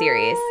 It's that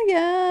series.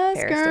 Yes,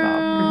 Fairest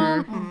girl.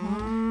 of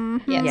all.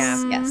 Yes,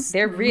 Yeah. yes.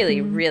 They're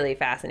really, really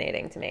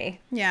fascinating to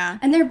me. Yeah.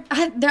 And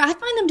I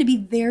find them to be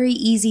very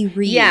easy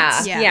reads.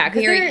 Yeah. Yeah. Yeah.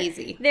 'Cause Very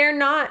easy. They're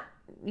not,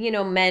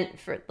 meant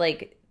for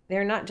like,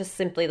 they're not just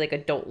simply like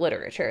adult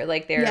literature.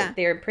 Like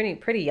they're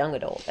pretty young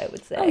adult, I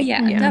would say. Oh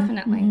yeah,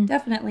 definitely,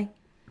 definitely.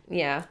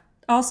 Yeah.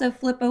 Also,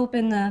 flip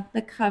open the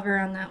cover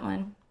on that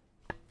one.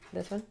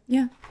 This one?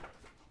 Yeah.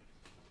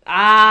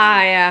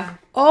 Ah, yeah.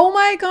 Oh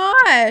my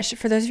gosh.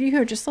 For those of you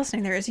who are just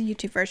listening, there is a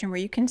YouTube version where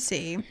you can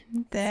see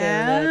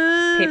that.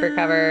 So the paper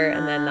cover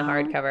and then the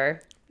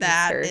hardcover.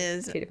 That are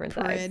is two different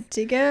pretty sides.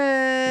 good.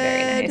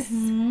 Very nice.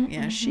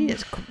 Yeah, she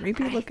is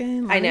creepy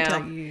looking. Let I me know.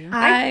 tell you.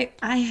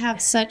 I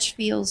have such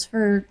feels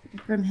for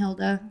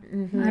Grimhilda.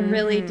 Mm-hmm. I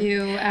really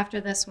do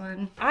after this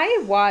one.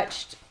 I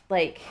watched,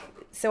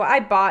 so I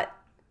bought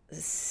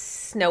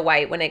Snow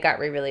White when it got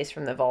re-released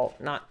from the vault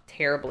not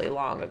terribly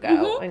long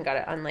ago and got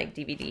it on,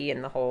 DVD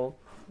and the whole,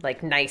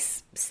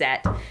 nice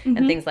set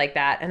and things like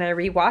that. And I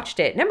rewatched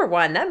it. Number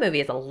one, that movie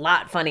is a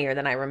lot funnier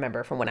than I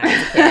remember from when I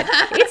was a kid.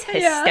 It's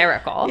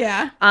hysterical.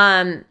 Yeah.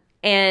 And,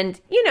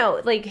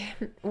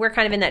 we're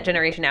kind of in that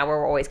generation now where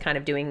we're always kind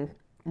of doing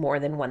more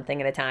than one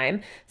thing at a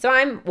time. So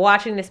I'm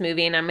watching this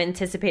movie and I'm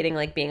anticipating,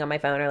 being on my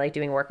phone or,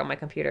 doing work on my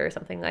computer or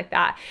something like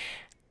that.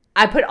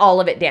 I put all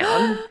of it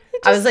down.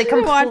 I was,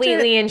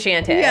 completely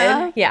enchanted.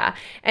 Yeah.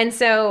 And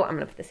so, I'm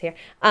going to put this here.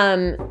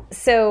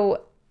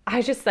 So I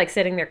was just,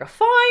 sitting there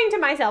guffawing to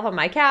myself on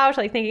my couch,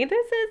 thinking,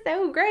 this is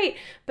so great.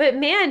 But,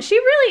 man, she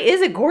really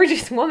is a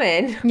gorgeous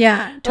woman.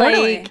 Yeah,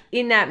 totally.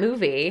 In that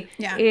movie.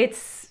 Yeah.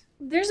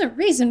 There's a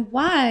reason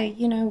why,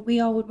 we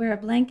all would wear a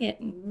blanket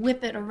and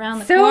whip it around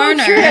the So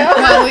corner true.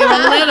 while we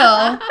were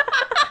little.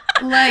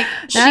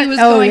 She was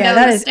going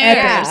down the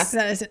stairs.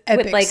 Epic. That is an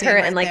epic With scene her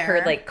right and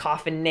there. her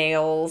coffin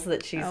nails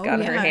that she's got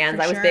in her yeah, hands.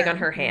 for I was big sure. on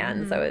her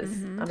hands.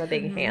 I'm a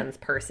big hands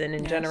person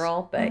in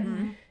general, but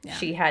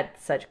she had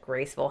such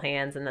graceful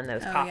hands, and then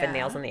those coffin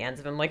nails on the ends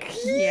of them.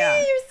 Yeah.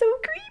 You're so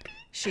creepy.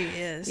 She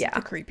is the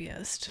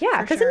creepiest.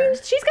 Yeah, for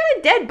because she's got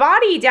a dead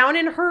body down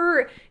in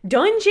her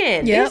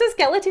dungeon. Yep. There's a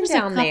skeleton There's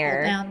down a couple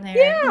there. down there.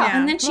 Yeah.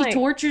 And then she Like-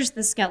 tortures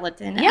the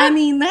skeleton. Yeah. I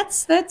mean,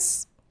 that's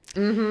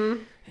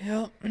Mm-hmm.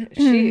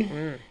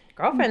 Yep.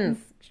 Girlfriends.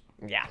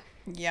 Yeah.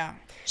 Yeah.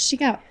 she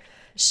got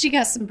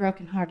some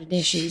broken-hearted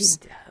issues.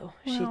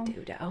 She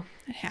do.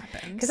 It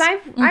happens. Because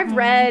I've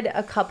read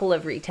a couple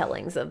of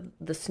retellings of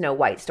the Snow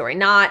White story,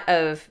 not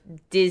of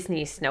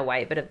Disney's Snow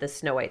White, but of the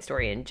Snow White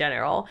story in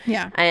general.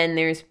 Yeah. And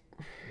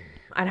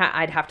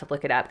I'd have to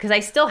look it up because I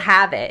still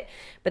have it,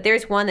 but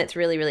there's one that's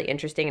really, really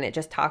interesting, and it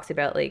just talks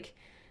about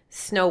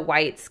Snow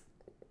White's,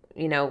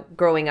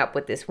 growing up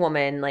with this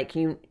woman.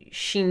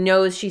 She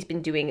knows she's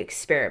been doing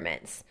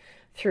experiments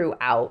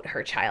throughout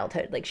her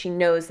childhood. She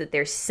knows that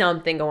there's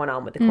something going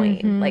on with the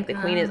queen. The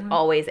queen is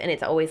always, and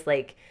it's always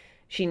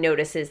she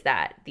notices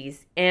that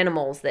these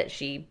animals that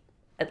she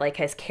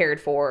has cared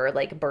for,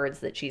 birds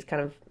that she's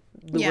kind of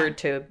lured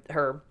to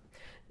her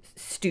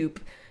stoop,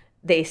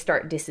 they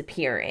start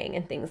disappearing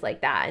and things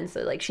like that. And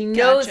so she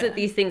knows that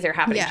these things are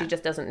happening. Yeah. She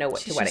just doesn't know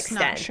to what just extent.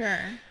 not sure.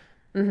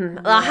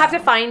 I'll have to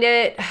find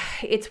it.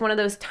 It's one of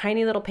those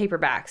tiny little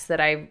paperbacks that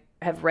I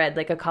have read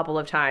a couple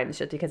of times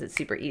just because it's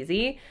super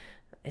easy.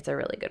 It's a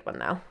really good one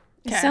though.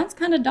 It sounds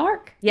kind of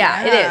dark.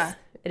 Yeah, Yeah. it is.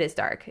 It is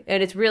dark.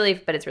 And it's really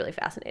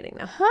fascinating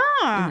though.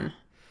 Huh.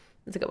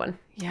 It's a good one.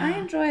 Yeah. I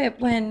enjoy it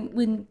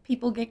when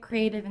people get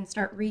creative and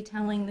start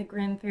retelling the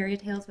Grimm fairy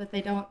tales, but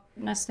they don't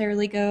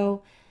necessarily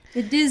go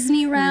the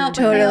Disney route,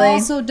 but they Totally.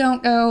 also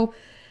don't go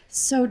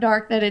so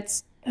dark that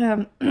it's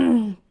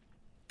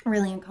really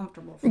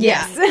uncomfortable for me.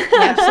 Yes.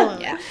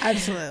 Absolutely.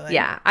 Absolutely.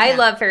 Yeah, I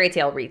love fairy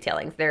tale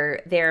retellings.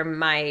 They're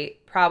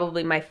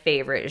probably my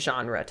favorite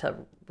genre to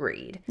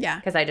read. Yeah.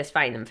 Because I just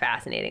find them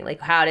fascinating.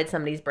 How did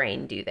somebody's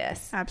brain do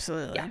this?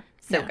 Absolutely. Yeah,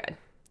 so good.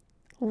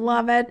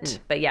 Love it.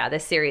 But yeah,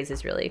 this series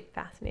is really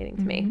fascinating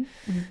to me.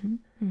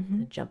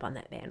 Jump on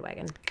that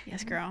bandwagon.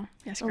 Yes, girl.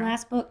 Yes, The girl.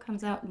 last book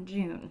comes out in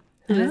June.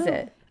 Who is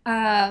it?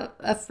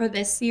 For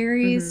this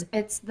series,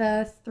 it's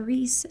the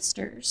Three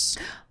Sisters.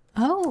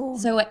 Oh.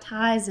 So it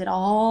ties it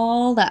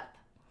all up.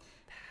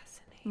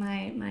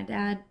 Fascinating. My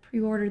dad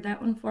pre-ordered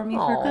that one for me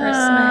for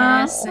Aw.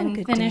 Christmas and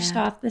Good finished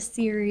dad. off the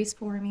series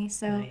for me.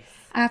 So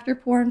after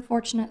Poor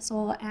Unfortunate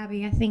Soul,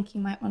 Abby, I think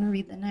you might want to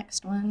read the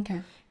next one.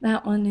 Okay.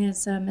 That one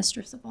is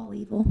Mistress of All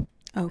Evil.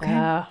 Okay.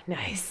 Oh,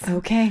 nice.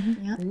 Okay.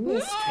 Yep.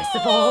 Mistress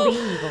of all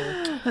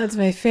evil. That's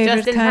my favorite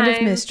Just in kind time of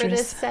for the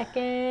mistress.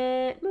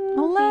 second movie.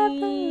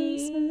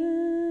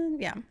 11.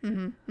 Yeah.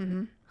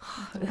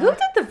 Who did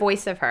the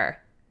voice of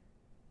her?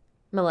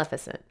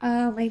 Maleficent.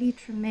 Lady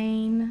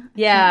Tremaine.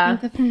 Yeah.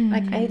 I can't I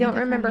think don't of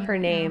her remember her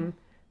now. name,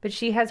 but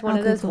she has one I'll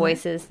of those Google it.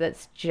 voices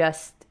that's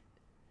just,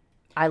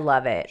 I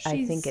love it.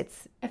 I think She's-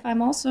 it's, If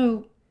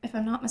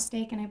I'm not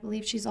mistaken, I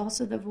believe she's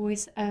also the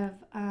voice of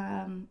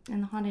in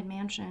the Haunted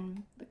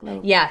Mansion, the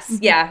Globe. yes,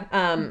 yeah.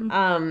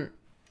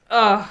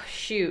 Oh,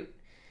 shoot.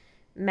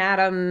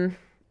 Madam,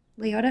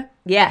 Leota?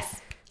 yes.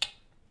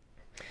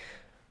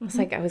 It's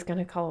I was going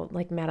to call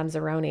Madame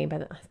Zeroni,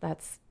 but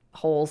that's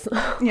holes.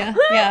 Yeah,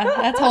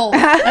 that's whole.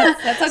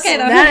 That's okay.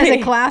 That is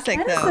a classic,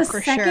 That though, is the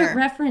for second sure.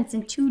 reference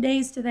in 2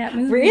 days to that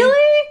movie.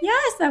 Really?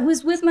 Yes, I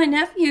was with my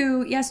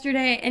nephew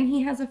yesterday, and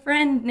he has a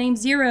friend named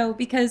Zero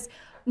because,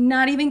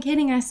 not even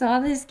kidding, I saw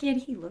this kid.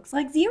 He looks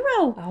like Zero.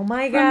 Oh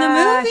my From the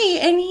gosh. movie,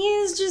 and he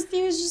was just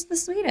the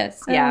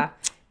sweetest. So. Yeah.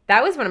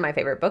 That was one of my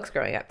favorite books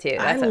growing up too.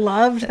 I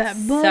loved that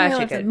book. Such a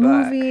That's good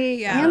movie.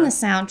 Yeah. And the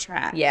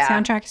soundtrack. Yeah.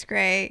 Soundtrack's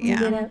great. Dig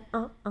Yeah. it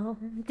up,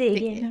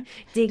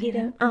 dig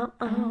it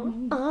up,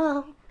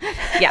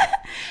 Yeah.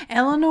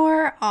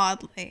 Eleanor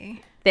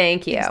Audley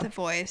Thank you. is the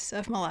voice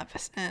of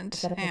Maleficent.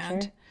 Is that a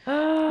And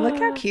picture? look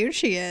how cute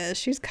she is.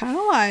 She's kind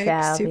of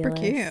like super Fabulous.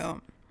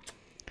 cute.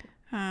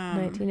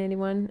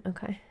 1981.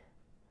 Okay.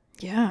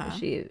 Yeah.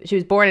 She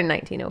was born in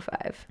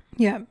 1905.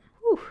 Yeah.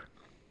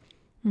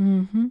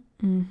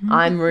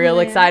 I'm real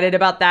excited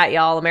about that,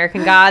 y'all.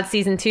 American Gods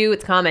season 2,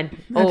 it's coming.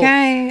 Oh,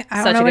 Okay.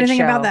 I such don't a know good anything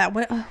show. about that.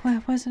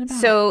 What was it about?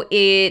 So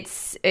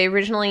it's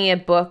originally a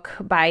book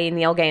by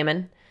Neil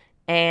Gaiman.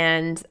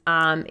 And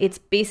it's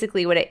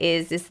basically what it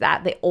is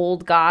that the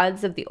old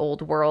gods of the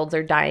old worlds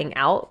are dying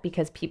out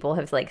because people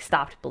have like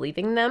stopped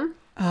believing them.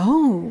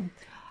 Oh.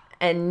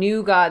 And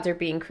new gods are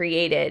being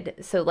created.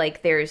 So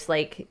like there's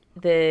like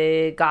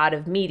the god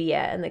of media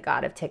and the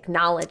god of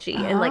technology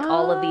and like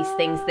all of these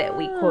things that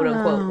we quote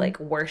unquote like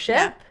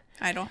worship.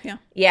 Idol. Yeah.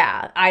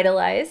 Yeah,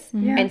 idolize.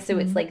 Yeah. And so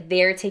it's like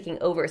they're taking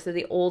over. So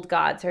the old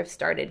gods have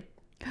started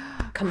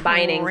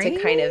combining to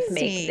kind of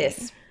make Crazy.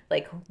 this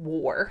like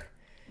war.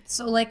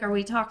 So, like, are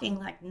we talking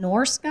like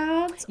Norse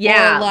gods?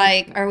 Yeah. Or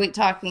like, are we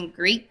talking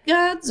Greek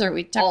gods? Or are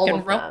we All talking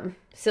of them.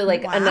 So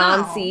like Wow.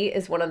 Anansi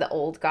is one of the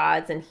old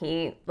gods and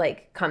he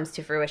like comes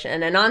to fruition.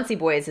 And Anansi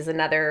Boys is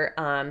another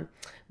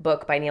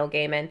book by Neil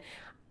Gaiman.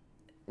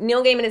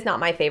 Neil Gaiman is not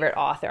my favorite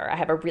author. I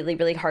have a really,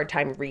 really hard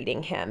time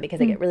reading him because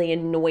I get really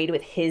annoyed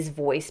with his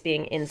voice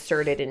being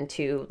inserted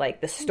into like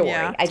the story.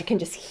 Yeah. I can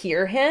just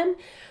hear him.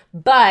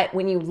 But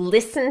when you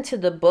listen to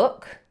the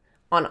book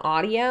on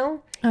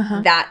audio,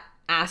 that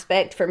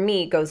aspect for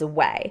me goes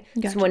away.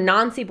 Gotcha. So when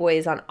Nancy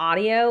Boys on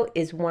audio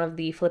is one of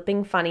the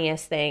flipping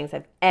funniest things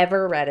I've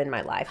ever read in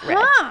my life.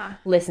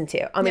 Listen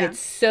to. I mean, Yeah. it's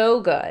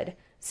so good.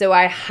 So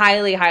I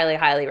highly, highly,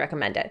 highly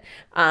recommend it.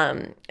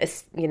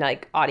 It's, you know,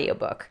 like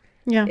audiobook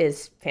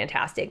is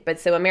fantastic. But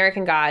so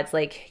American Gods,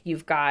 like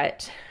you've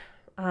got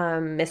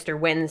Mr.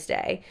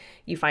 Wednesday,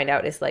 you find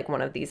out is like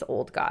one of these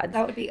old gods.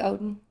 That would be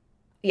Odin.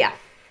 Yeah.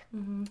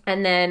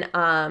 And then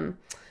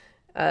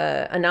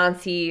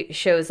Anansi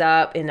shows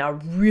up in a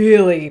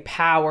really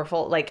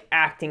powerful like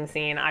acting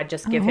scene. I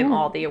just give him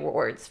all the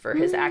awards for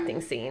his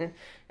acting scene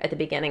at the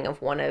beginning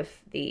of one of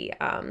the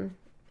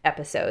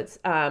episodes.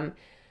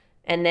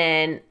 And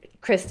then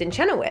Kristen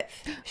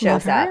Chenoweth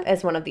shows up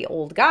as one of the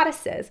old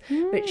goddesses.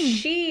 But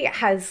she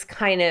has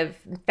kind of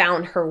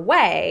found her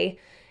way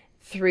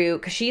through,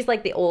 because she's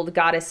like the old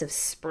goddess of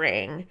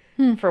spring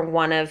for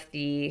one of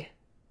the,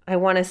 I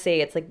want to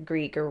say it's like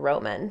Greek or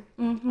Roman.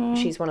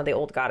 She's one of the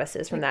old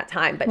goddesses from that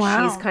time, but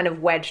she's kind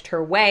of wedged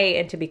her way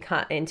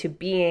into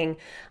being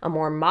a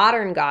more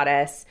modern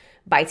goddess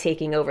by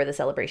taking over the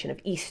celebration of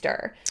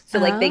Easter. So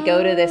like they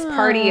go to this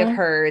party of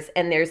hers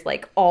and there's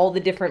like all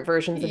the different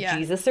versions of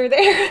Jesus are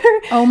there.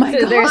 Oh my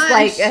So there's gosh.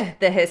 like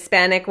the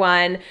Hispanic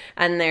one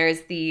and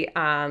there's the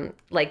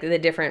like the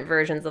different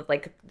versions of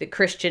like the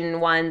Christian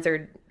ones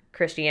or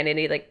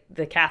Christianity, like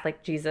the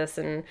Catholic Jesus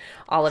and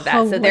all of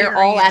that. So they're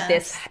all at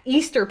this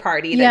Easter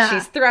party that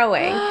she's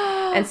throwing.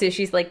 And so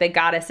she's like the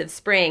goddess of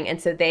spring. And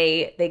so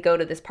they go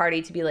to this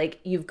party to be like,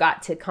 you've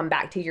got to come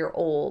back to your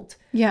old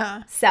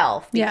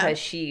self because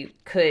she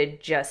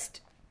could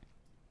just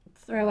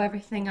Throw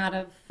everything out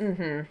of.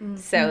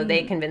 so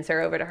they convince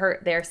her over to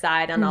their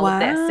side on all of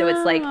this. So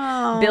it's like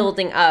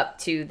building up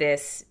to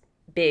this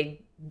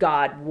big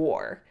god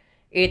war.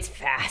 It's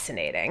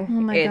fascinating.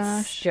 Oh my it's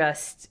gosh.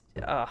 just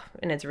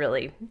and it's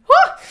really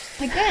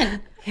Again,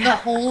 the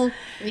whole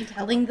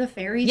retelling the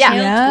fairy Yeah.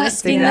 tale, Yes,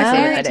 twisting exactly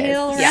the what fairy it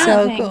tale is. around.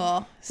 So thing.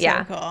 cool.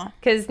 So cool.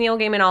 because Neil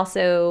Gaiman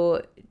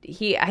also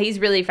he's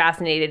really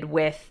fascinated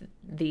with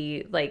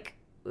the like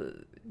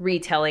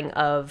retelling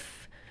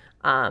of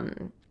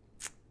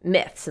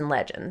myths and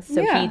legends.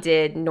 So he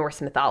did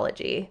Norse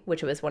mythology,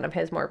 which was one of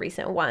his more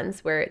recent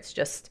ones, where it's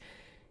just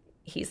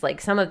he's like,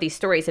 some of these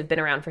stories have been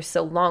around for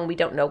so long we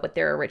don't know what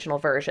their original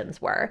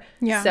versions were.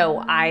 Yeah. So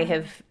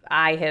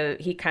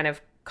he kind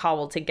of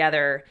cobbled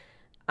together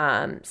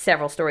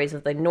several stories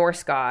of the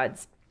Norse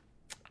gods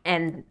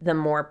and the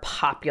more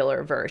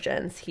popular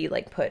versions he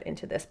like put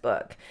into this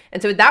book.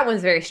 And so that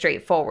one's very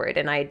straightforward.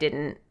 And I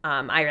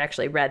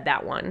actually read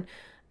that one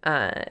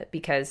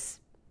because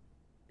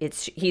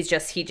here's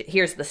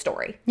the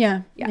story.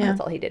 Yeah. That's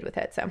all he did with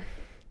it. So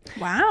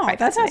Wow. quite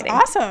That sounds fascinating.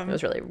 awesome. It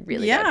was really,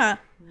 really good. Yeah.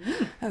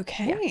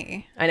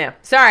 Okay. I know.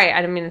 Sorry,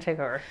 I didn't mean to take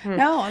over.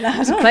 No, that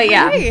was But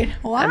yeah, great.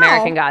 Wow.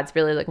 American Gods,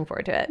 really looking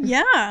forward to it.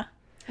 Yeah.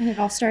 And it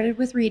all started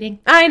with reading.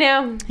 I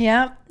know.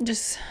 Yeah.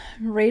 Just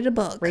read a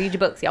book. Read your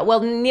books, y'all. Well,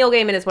 Neil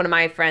Gaiman is one of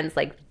my friends,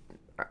 like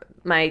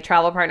my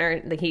travel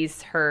partner. Like,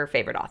 he's her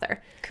favorite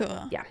author.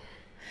 Cool. Yeah.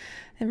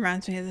 It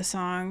reminds me of the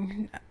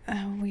song.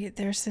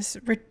 There's this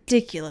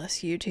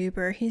ridiculous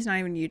YouTuber. He's not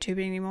even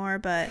YouTubing anymore,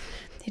 but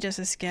he does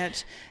a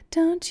sketch.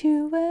 Don't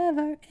you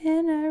ever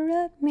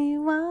interrupt me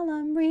while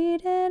I'm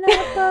reading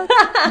a book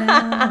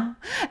now.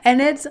 And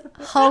it's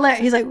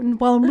hilarious. He's like,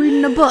 while I'm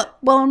reading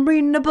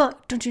a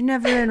book. Don't you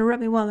never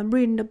interrupt me while I'm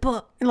reading a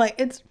book. And like,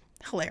 it's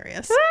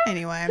hilarious.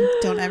 Anyway,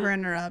 don't ever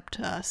interrupt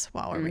us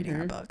while we're reading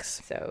our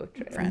books. So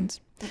true. Friends.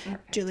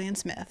 Julian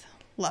Smith.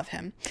 Love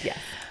him. Yes.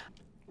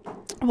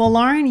 Well,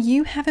 Lauren,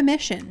 you have a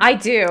mission. I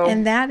do.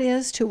 And that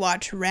is to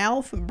watch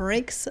Ralph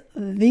Breaks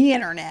the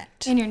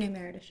Internet. In your new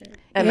Meredith shirt.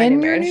 And my In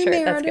new your Meredith new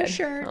shirt. That's Meredith good.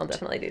 shirt. I'll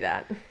definitely do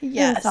that.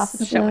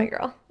 Yes. Show my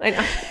girl. I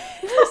know.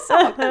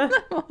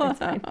 It's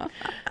fine.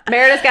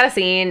 Meredith's got a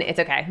scene. It's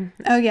okay.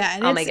 Oh, yeah.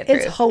 And I'll make it through.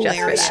 It's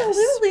hilarious.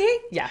 Absolutely.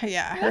 Yeah.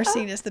 Yeah, her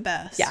scene is the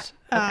best. Yeah.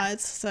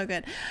 It's so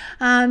good.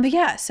 But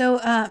yeah, so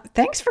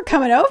thanks for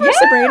coming over,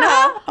 Sabrina.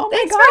 Oh my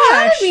Thanks gosh. for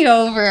having me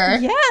over.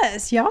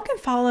 Yes, y'all can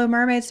follow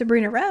Mermaid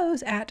Sabrina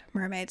Rose at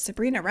Mermaid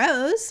Sabrina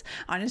Rose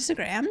on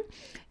Instagram.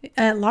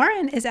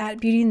 Lauren is at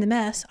Beauty and the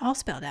Mess, all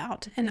spelled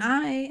out. And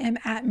I am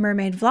at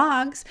Mermaid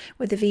Vlogs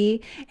with a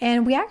V.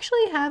 And we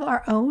actually have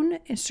our own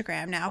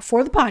Instagram now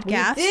for the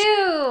podcast. We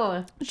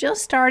do.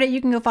 Just started. You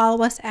can go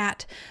follow us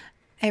at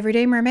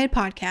Everyday Mermaid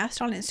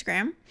Podcast on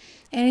Instagram.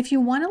 And if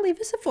you want to leave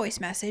us a voice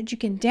message, you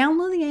can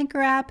download the Anchor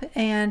app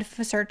and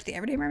search the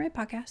Everyday Mermaid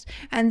Podcast,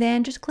 and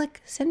then just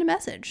click send a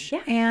message.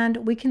 Yeah. And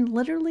we can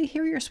literally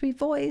hear your sweet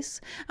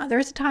voice.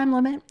 There's a time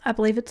limit. I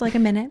believe it's like a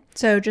minute.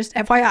 So just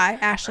FYI,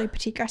 Ashley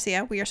Petit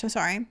Garcia, we are so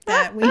sorry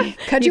that we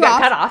cut you got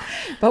off. cut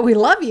off. But we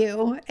love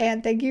you,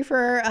 and thank you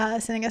for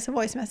sending us a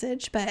voice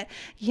message. But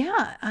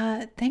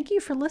yeah, thank you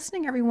for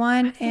listening,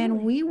 everyone. Absolutely.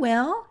 And we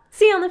will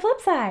See you on the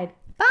flip side.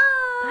 bye.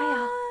 Bye,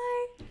 y'all.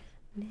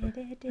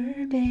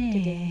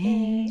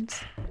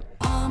 Mermaids.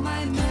 All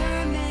my mermaids.